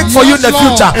bigger cake for you in the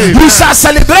future. You shall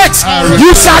celebrate.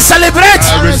 You shall celebrate.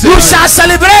 You shall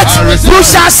celebrate. You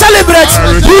shall celebrate.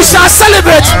 You shall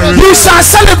celebrate. You shall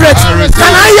celebrate.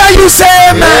 Can I hear you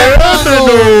say amen?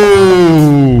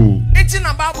 It's in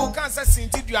a Bible cancer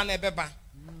sinti du anebeba.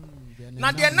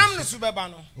 Na de nam no subeba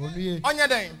no. Onye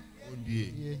den.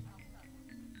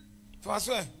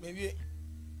 Maybe.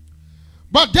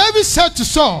 But David said to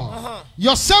Saul,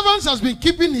 your servant has been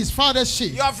keeping his father's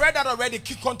sheep. You have read that already.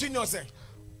 Continue, sir.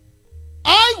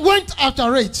 I went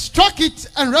after it, struck it,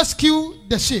 and rescued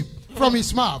the sheep from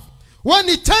his mouth. When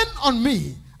it turned on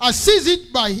me, I seized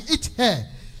it by its hair,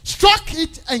 struck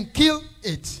it, and killed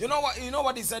it. You know what? You know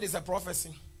what he said is a prophecy.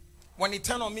 When it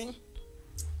turned on me,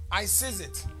 I seize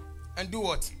it and do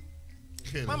what?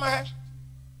 Kill Mama,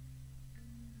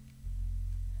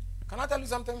 can I tell you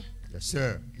something? Yes,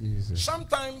 sir. Jesus.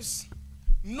 Sometimes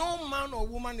no man or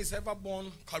woman is ever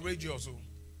born courageous.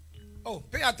 Oh,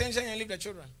 pay attention and leave the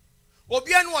children.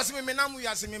 Obianu was me namu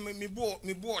yase me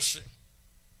buoshe.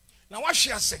 Now what she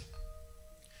say?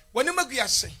 When you make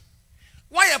say,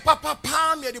 why a papa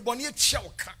palm me the bonnie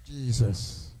chelka?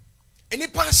 Jesus. Any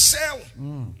pass sell.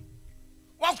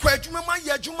 One question, my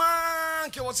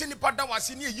yajuma, was in the pada was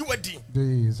in you a dean.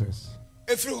 Jesus.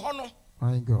 If you honor,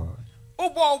 my God.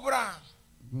 Obobra.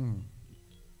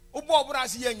 Obobra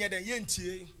is young at the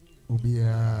yenti.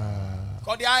 Obia.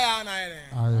 Call the iron.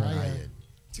 Aye.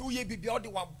 2 years be all the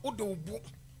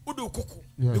Udo kuku.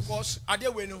 Because I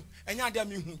dare win and I dare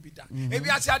me who be done. Maybe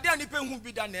I say I dare nipen who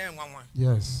be done there.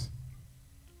 Yes.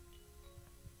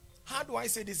 How do I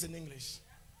say this in English?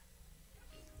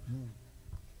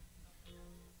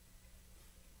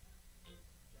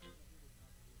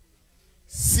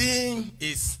 Seeing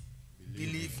is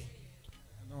believing.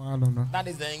 No, I don't know. That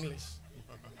is the English.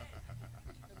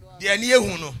 The near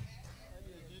who know.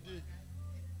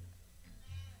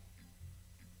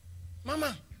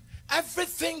 Mama,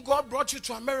 everything God brought you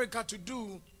to America to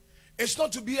do, it's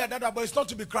not to be a dada, but it's not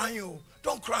to be crying.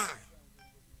 Don't cry.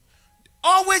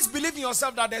 Always believe in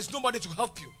yourself that there's nobody to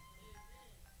help you.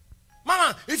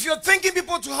 Mama, if you're thinking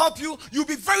people to help you, you'll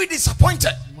be very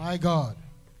disappointed. My God.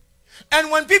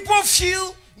 And when people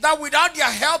feel that without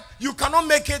their help, you cannot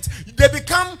make it, they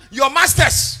become your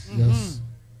masters. Yes.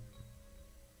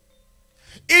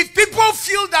 If people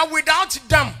feel that without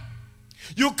them,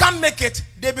 you can't make it,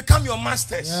 they become your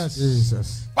masters. Yes.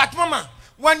 Jesus. But mama,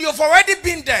 when you've already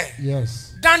been there, Yes.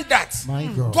 done that, My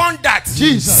God. done that,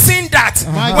 Jesus. seen that,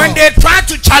 My when God. they try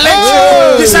to challenge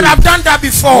you, you said, I've done that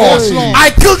before. Yes, Lord. I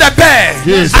killed the bear.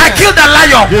 Yes. I killed the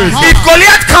lion. Yes. If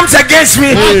Goliath comes against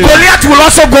me, Goliath will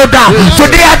also go down.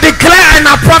 Today I declare and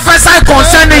I prophesy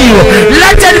concerning you.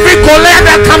 Let every Goliath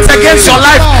that comes against your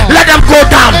life, let them go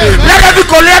down. Let every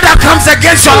Goliath that comes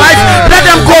against your life, let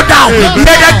them go down.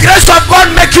 May the grace of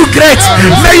God make you great.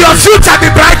 May your future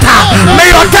be brighter. May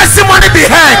your testimony be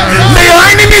heard. May your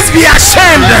enemies be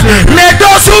ashamed. May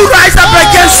those who rise up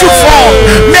against you fall.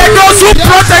 May those who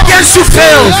plot against you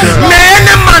fail. May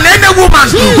any man, any woman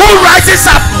who rises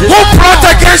up, who plot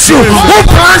against you, who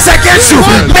plans against you,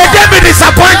 may they be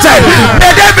disappointed.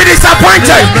 May they be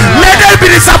disappointed. May they be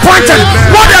disappointed.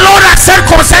 What the Lord has said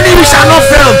concerning you shall not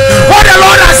fail. What the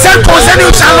Lord has said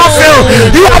concerning you shall not fail.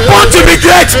 You are born to be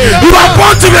great. You are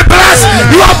born to be blessed.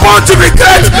 You are born to be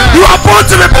great. You are born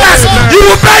to be blessed. You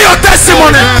will bear your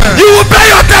testimony. You will bear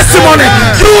your testimony.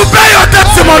 You will bear your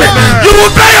testimony. You will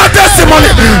bear your testimony.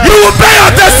 You will bear your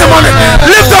testimony.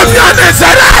 Lift up your hand and say,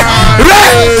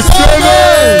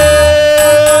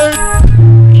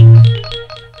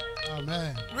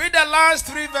 Amen. read the last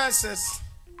three verses.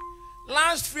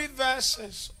 Last three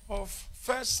verses of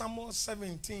 1 Samuel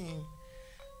 17.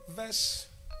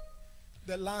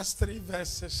 The last three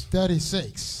verses.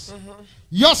 36.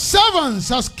 Your servants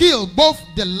has killed both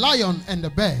the lion and the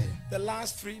bear. The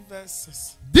last three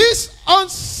verses. These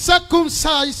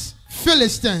uncircumcised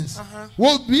Philistines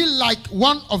will be like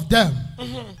one of them,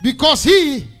 because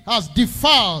he has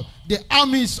defiled the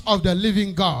armies of the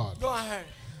living God. Go ahead.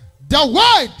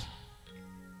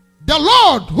 The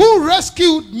Lord who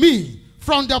rescued me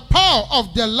from the power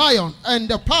of the lion and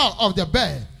the power of the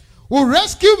bear will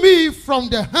rescue me from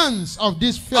the hands of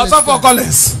these Also for Philistines.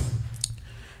 Collins.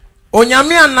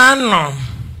 Onyame anano.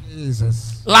 Jesus.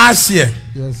 Last year.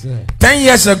 Yes, sir. 10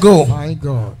 years ago. My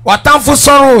God. Watamfo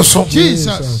soro so.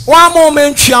 Jesus. Wa mo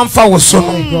mentwi amfa wo so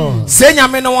no. My God. Se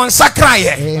nyame no won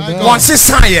sakraye. Amen. Won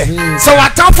sesaye. So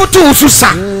watamfo to so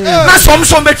sa. Na som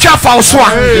betwi afa wo so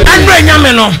a. Enre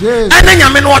nyame no. Ene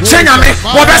nyame no wo che nyame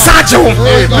wo be sa je wo.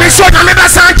 Me so nyame be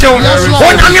sa je wo. O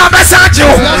nyame o be sa je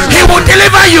wo. He will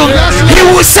deliver you. He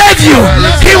will save you.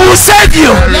 He will save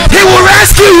you. He will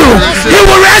rescue you. He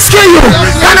will rescue you.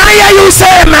 Can I hear you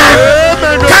say amen?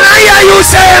 Can I hear you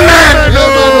say amen?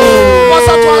 What's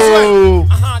that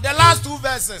one? The last two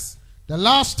verses. The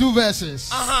last two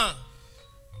verses.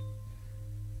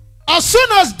 As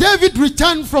soon as David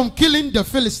returned from killing the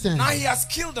Philistines, Now he has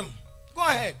killed them. Go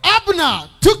ahead. Abner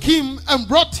took him and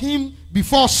brought him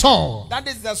before Saul. That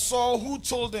is the Saul who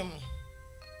told him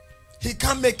he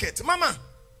can't make it. Mama,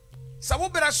 Sabu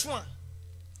Beraswan.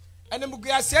 And the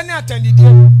Mugiasiani attended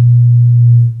you.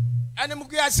 And the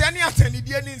Mugiasiani attended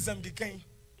you in Zambikain.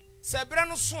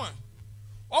 Sabrano Swan.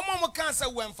 Omo cancer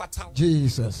when fatal.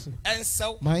 Jesus. And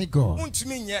so, My God.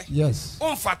 Yes.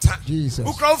 Unfata. Jesus.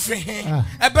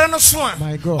 Eberno Swan.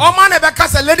 My God. Oman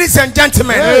Ebekasa, ladies and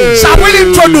gentlemen. Shall we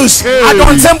introduce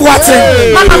Adonteng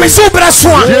Boateng? Mama me subra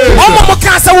Swan. Omo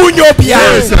cancer unyobia.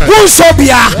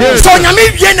 Unsobia. So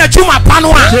nyami yena juma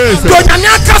panwa. Do nyami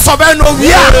akasa be no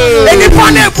wia. Eni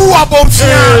pane bu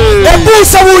abofia. Ebu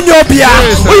se unyobia.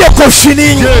 Uye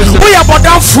koshini. Uye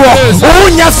bodamfo.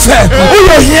 Uye fe.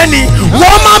 Uye hieni.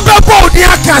 Woman bebo di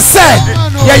akase.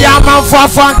 Ye ya manfo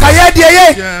afanka ye die ye.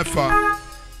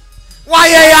 Why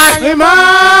ya?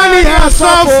 Imani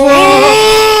asafo.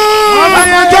 Mama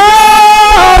yajo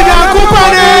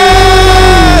yakupane.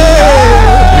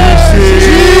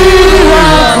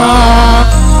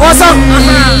 What's up?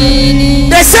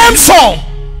 The same song.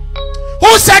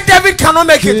 Who said David cannot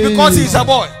make it because he's a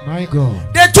boy? My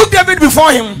God. They took David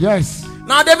before him. Yes.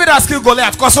 Now David has killed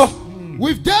Goliath. Koso.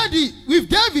 With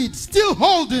David still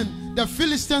holding the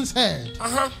Philistines' head.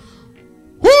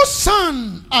 Whose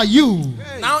son are you?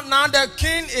 Now the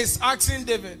king is asking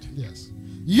David. Yes.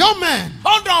 Your man.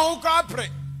 Hold on, who can pray?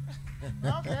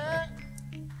 Okay.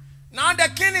 Now the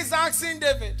king is asking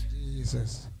David.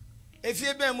 Jesus. If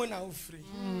you be now free.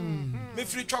 Me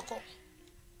free choco.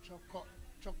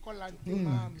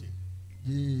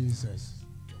 Jesus.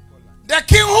 The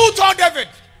king who told David,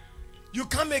 you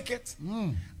can't make it.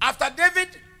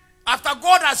 After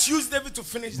God has used David to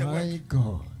finish the work. My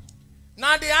God.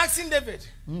 Now they asking David,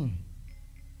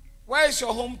 Where is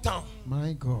your hometown?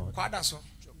 My God. Kwadaso.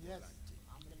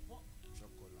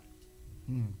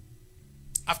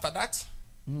 After that,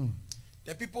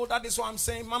 the people, that is what I'm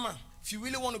saying, Mama, if you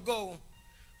really want to go,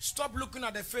 stop looking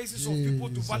at the faces of people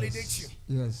to validate you.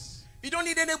 Yes. You don't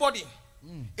need anybody.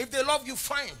 If they love you,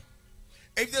 fine.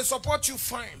 If they support you,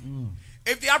 fine.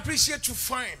 If they appreciate you,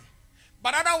 fine.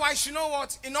 But otherwise, you know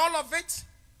what? In all of it,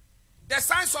 the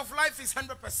science of life is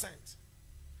 100%.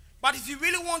 But if you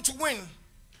really want to win,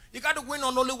 you got to win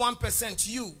on only 1%.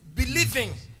 You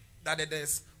believing that it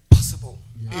is possible.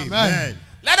 Amen.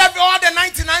 Let all the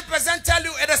 99% tell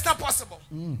you it is not possible.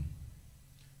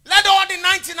 Let all the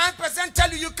 99%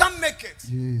 tell you you can't make it.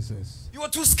 Jesus. You are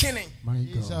too skinny. My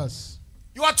Jesus.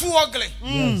 You are too ugly.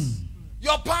 Yes.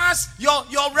 Your past, your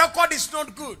record is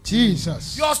not good.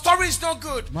 Jesus. Your story is not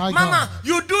good. My Mama, God.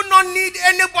 you do not need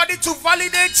anybody to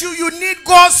validate you. You need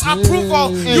God's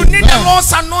approval. You Amen. need the Lord's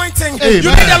anointing. Amen.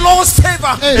 You need the Lord's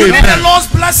favor. Amen. You need the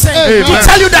Lord's blessing to Amen.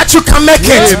 tell you that you can make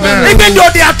it. Amen. Even though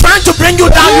they are trying to bring you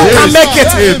down, you can make it.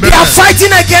 Amen. They are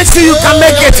fighting against you, you can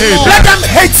make it. Let them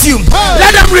hate you.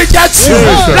 Let them reject you.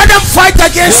 Jesus. Let them fight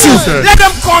against you. Jesus. Let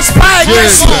them conspire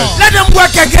against you. Jesus. Let them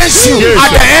work against you. Jesus. At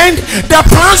the end, the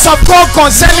plans of God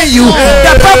concerning you,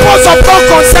 the purpose of God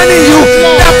concerning you,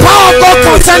 the power of God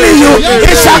concerning you,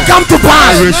 it shall come to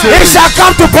pass. It shall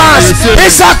come to pass.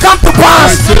 It shall come to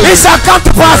pass. It shall come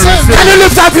to pass. Can you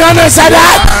lift up your hand and say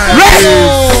that?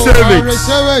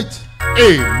 Receive it.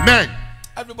 Amen.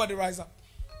 Everybody rise up.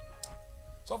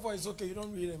 So far it's okay. You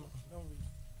don't read it. Don't read.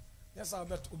 Yes, I'll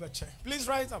bet check. Please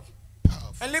rise up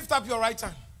and lift up your right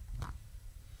hand.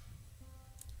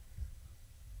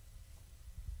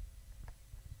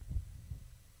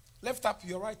 Lift up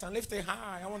your right hand. Lift it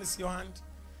high. I want to see your hand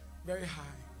very high.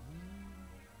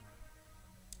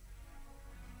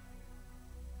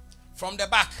 From the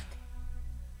back,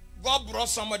 God brought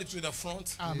somebody to the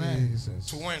front. Amen. Jesus.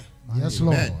 To win. Yes,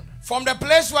 Amen. Lord. From the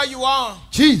place where you are,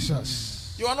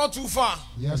 Jesus. you are not too far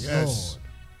Yes, Yes. Lord.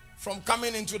 from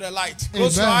coming into the light.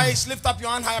 Close your Amen. eyes. Lift up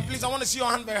your hand higher. Please, I want to see your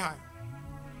hand very high.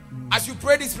 As you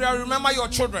pray this prayer, remember your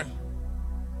children.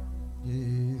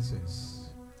 Jesus.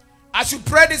 As you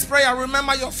pray this prayer,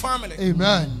 remember your family.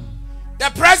 Amen. The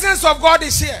presence of God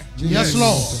is here. Yes,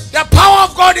 Lord. The power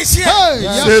of God is here Hey,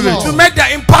 Yes, yes, to Lord. make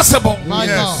the impossible My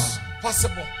Yes.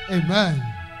 possible. God. Amen.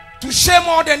 To shame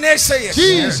all the naysayers.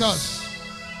 Jesus.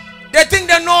 They think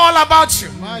they know all about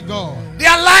you. My God. They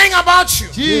are lying about you.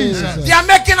 Jesus. They are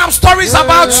making up stories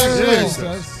about you.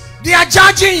 Jesus. They are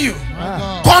judging you, My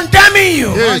God. condemning you,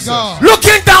 My God.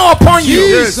 looking down upon you.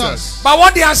 Jesus. But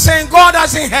what they are saying, God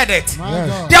hasn't heard it. My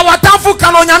God. They were thankful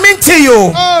can onyaminti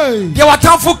you. Hey. They were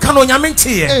thankful can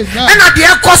onyaminti you. Amen. And at the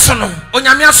ekosono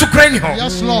onyamia sukreni ho.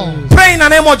 Yes, Lord. Pray in the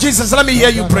name of Jesus. Let me hear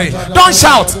you pray. Don't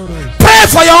shout. Pray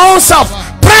for your own self.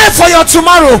 Pray for your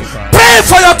tomorrow. Pray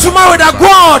for your tomorrow that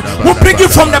God will bring you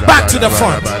from the back to the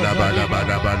front.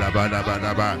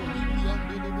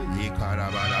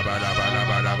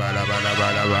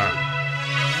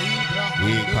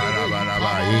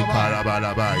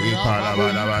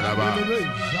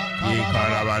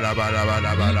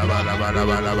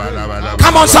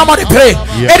 Come on, somebody pray.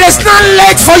 It is not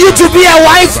late for you to be a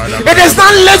wife. It is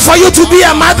not late for you to be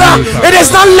a mother. It is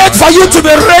not late for you to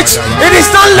be rich. It is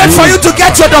not late for you to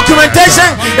get your documentation.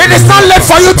 It is not late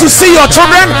for you to see your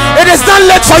children. It is not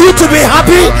late for you to be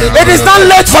happy. It is not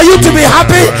late for you to be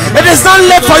happy. It is not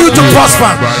late for you to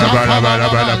prosper.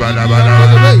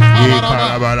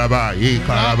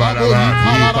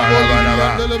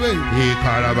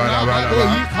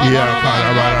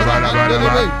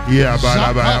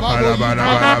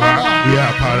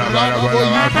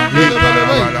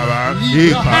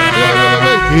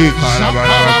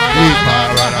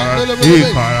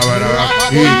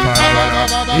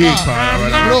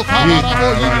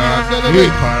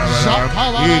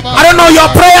 I don't know, your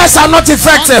prayers are not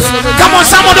effective. Come on,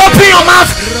 someone open your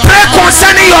mouth. Pray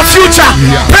concerning your future.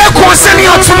 Pray concerning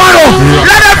your tomorrow.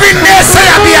 Let every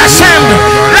naysayer be ashamed.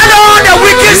 Let all the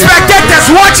wicked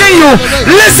spectators watching you,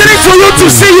 listening to you to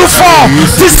see you fall,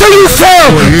 to see you fail,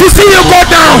 to see you go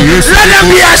down. Let them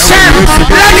be ashamed.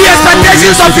 Let the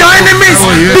expectations of your enemies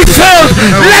be failed.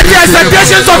 Let the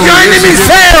expectations of your enemies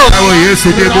fail.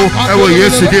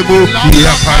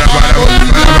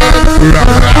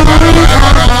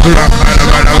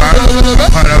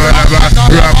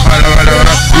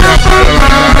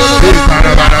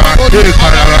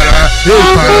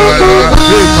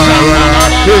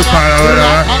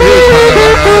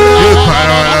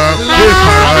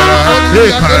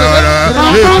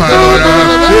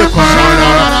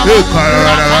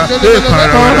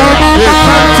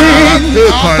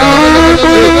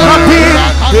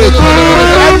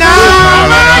 And now,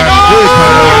 my God,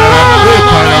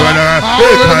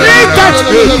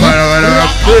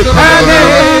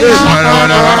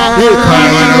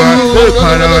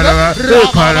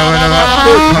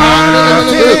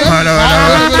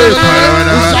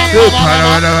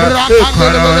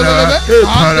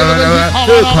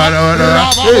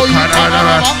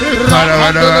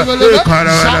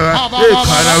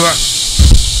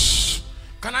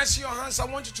 Can I see your hands? I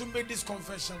want you to make this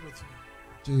confession with me.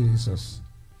 Jesus.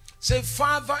 Say,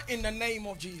 Father, in the name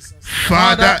of Jesus.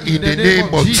 Father, in the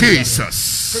name of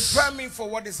Jesus. Prepare me for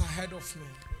what is ahead of me.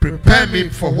 Prepare me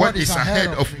for what is ahead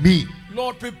of me.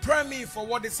 Lord, prepare me for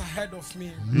what is ahead of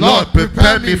me. Lord,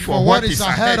 prepare me for what is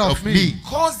ahead of me.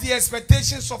 Cause the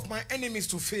expectations of my enemies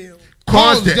to fail.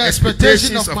 Cause the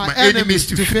expectations of my enemies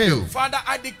to fail. Father,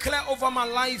 I declare over my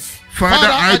life. Father,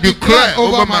 I declare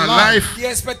over my life. The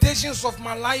expectations of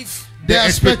my life. The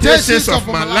expectations of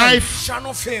my life shall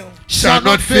not fail. Shall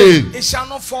not fail. It shall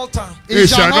not falter. It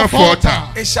shall not falter.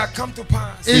 It shall come to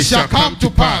pass. It shall come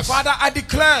to pass. Father, I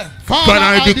declare. Father,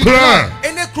 I declare.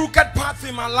 Any crooked path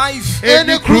in my life.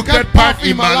 Any crooked path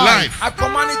in my life. I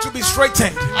command it to be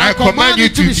straightened. I command you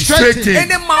to be straightened.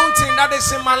 Any mountain that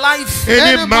is in my life.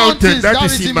 Any mountain that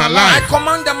is in my life. I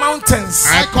command the mountains.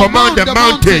 I command the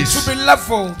mountains to be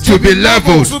leveled. To be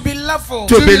leveled. To be leveled.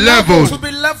 To be leveled. To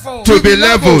be leveled. To be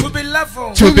leveled. To be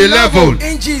leveled. To be leveled.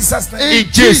 In Jesus' name.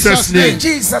 In Jesus' name. In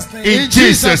Jesus' name. In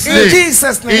Jesus' name. In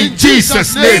Jesus' name. In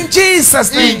Jesus' name. In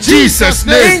Jesus' name. In Jesus'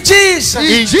 name. In Jesus'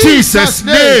 name. In Jesus'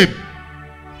 name.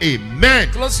 Amen.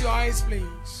 Close your eyes,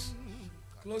 please.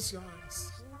 Close your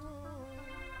eyes.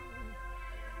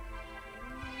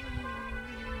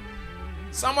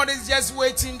 Somebody's just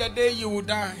waiting the day you will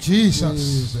die.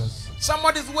 Jesus.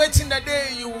 Somebody's waiting the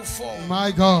day you will fall.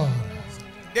 My God.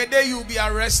 The day you will be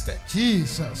arrested.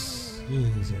 Jesus.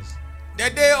 The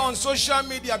day on social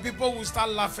media people will start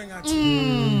laughing at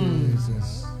you.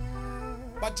 Jesus.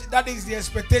 But that is the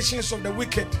expectations of the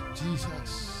wicked.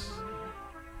 Jesus.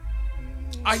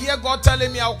 I hear God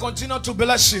telling me I will continue to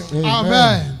bless you.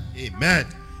 Amen. Amen.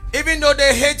 Even though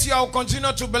they hate you, I will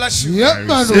continue to bless you. Yep,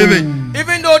 I receive it.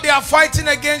 Even though they are fighting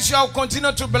against you, I will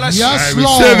continue to bless Yes, you. I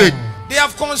Lord. receive it. They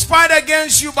have conspired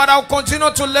against you, but I will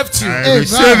continue to lift you. I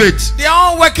receive it. They are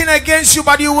all working against you,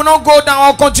 but you will not go down. I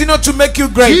will continue to make you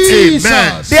great. Jesus.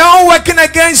 Amen. They are all working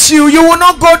against you. You will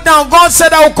not go down. God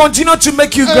said, I will continue to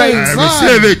make you great. Amen. I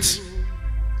receive it.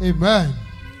 Amen.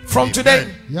 From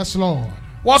today, Yes, Lord.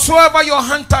 whatsoever your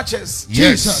hand touches,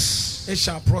 Yes. it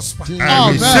shall prosper. I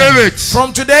Amen. receive it.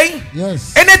 From today,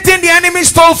 Yes. anything the enemy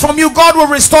stole from you, God will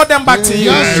restore them back to you.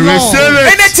 Yes, I Lord. receive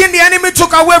it. Anything the enemy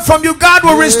took away from you, God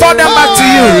will restore them back to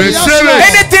I you. Yes, receive Lord.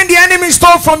 it. Anything the enemy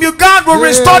stole from you, God will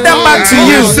restore them back to I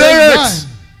you. receive it.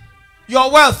 Your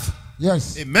wealth,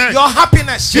 Yes. Amen. your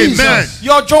happiness, Amen.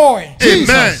 your joy,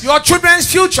 Amen. your children's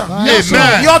future, Yes,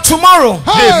 Amen. your tomorrow.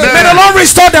 Amen. May the Lord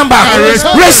restore them back. I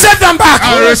receive it. Receive them back.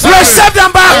 I receive Receive it.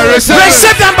 them back. I receive it.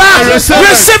 Receive them back. I receive it.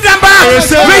 Receive them back. I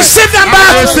receive it. Receive them I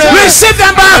back. receive it. Receive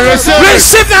them back. I receive it.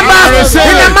 Receive them I back. receive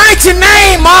In the it. mighty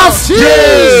name of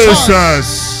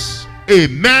Jesus.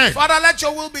 Amen. Father, let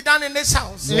your will be done in this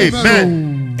house.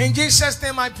 Amen. In Jesus'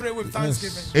 name I pray with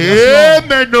thanksgiving.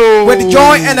 Amen. Oh. With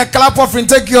joy and a clap offering,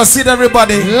 take your seat,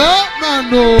 everybody.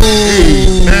 Amen.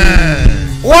 Amen.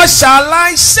 What shall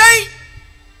I say?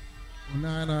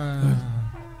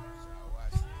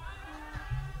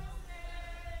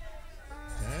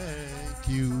 Thank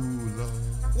you, Lord.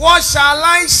 What shall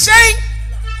I say?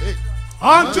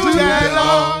 Unto the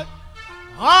Lord,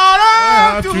 all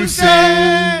I have to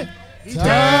say,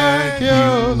 thank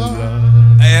you, Lord.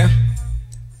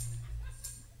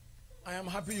 I am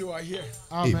happy you are here.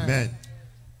 Amen.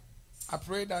 I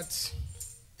pray that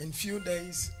in few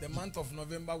days the month of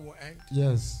November will end.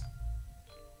 Yes.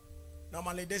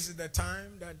 Normally this is the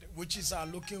time that witches are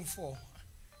looking for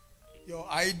your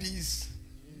IDs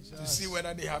to see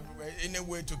whether they have any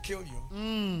way to kill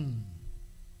you.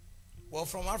 Well,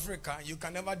 from Africa, you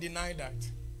can never deny that.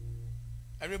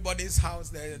 Everybody's house,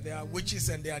 there are witches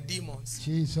and there are demons.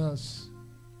 Jesus.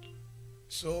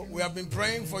 So we have been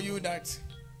praying for you that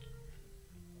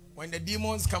when the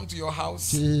demons come to your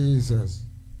house, Jesus.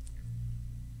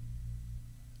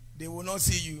 they will not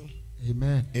see you.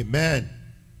 Amen. Amen.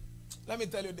 Let me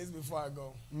tell you this before I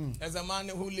go. There's a man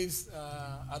who lives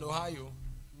at Ohio,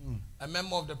 a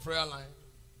member of the Prayerline.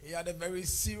 He had a very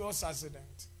serious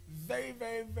accident. Very,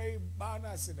 very, very bad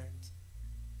accident.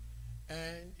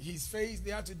 And his face,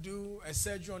 they had to do a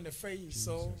surgery on the face. Jesus.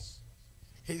 So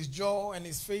his jaw and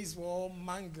his face were all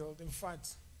mangled. In fact,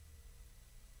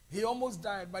 he almost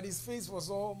died, but his face was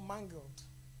all mangled.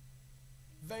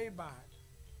 Very bad.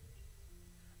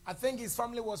 I think his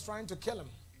family was trying to kill him.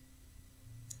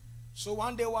 So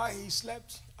one day while he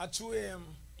slept at 2 a.m.,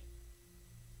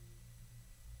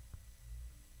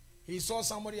 he saw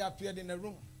somebody appeared in the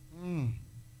room.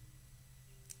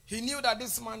 He knew that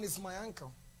this man is my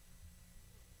uncle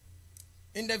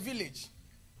in the village.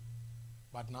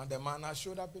 But now the man has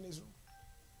showed up in his room.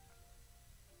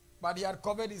 But he had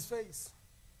covered his face.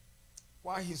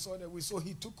 While he saw the witch, so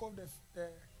he took off the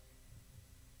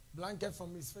blanket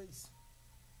from his face.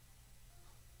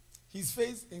 His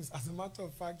face, as a matter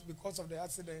of fact, because of the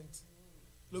accident,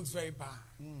 looks very bad.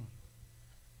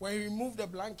 When he removed the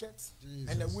blanket,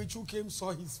 and the witch who came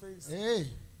saw his face,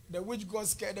 the witch got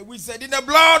scared. The witch said, "In the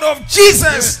blood of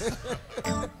Jesus."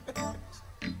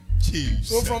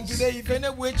 So from today, if any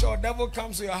witch or devil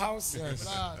comes to your house,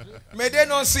 may they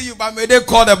not see you, but may they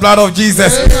call the blood of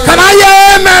Jesus. Can I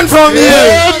hear amen from you?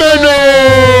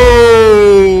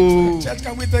 Amen. Church,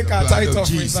 can we take our title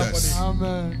for somebody?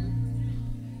 Amen.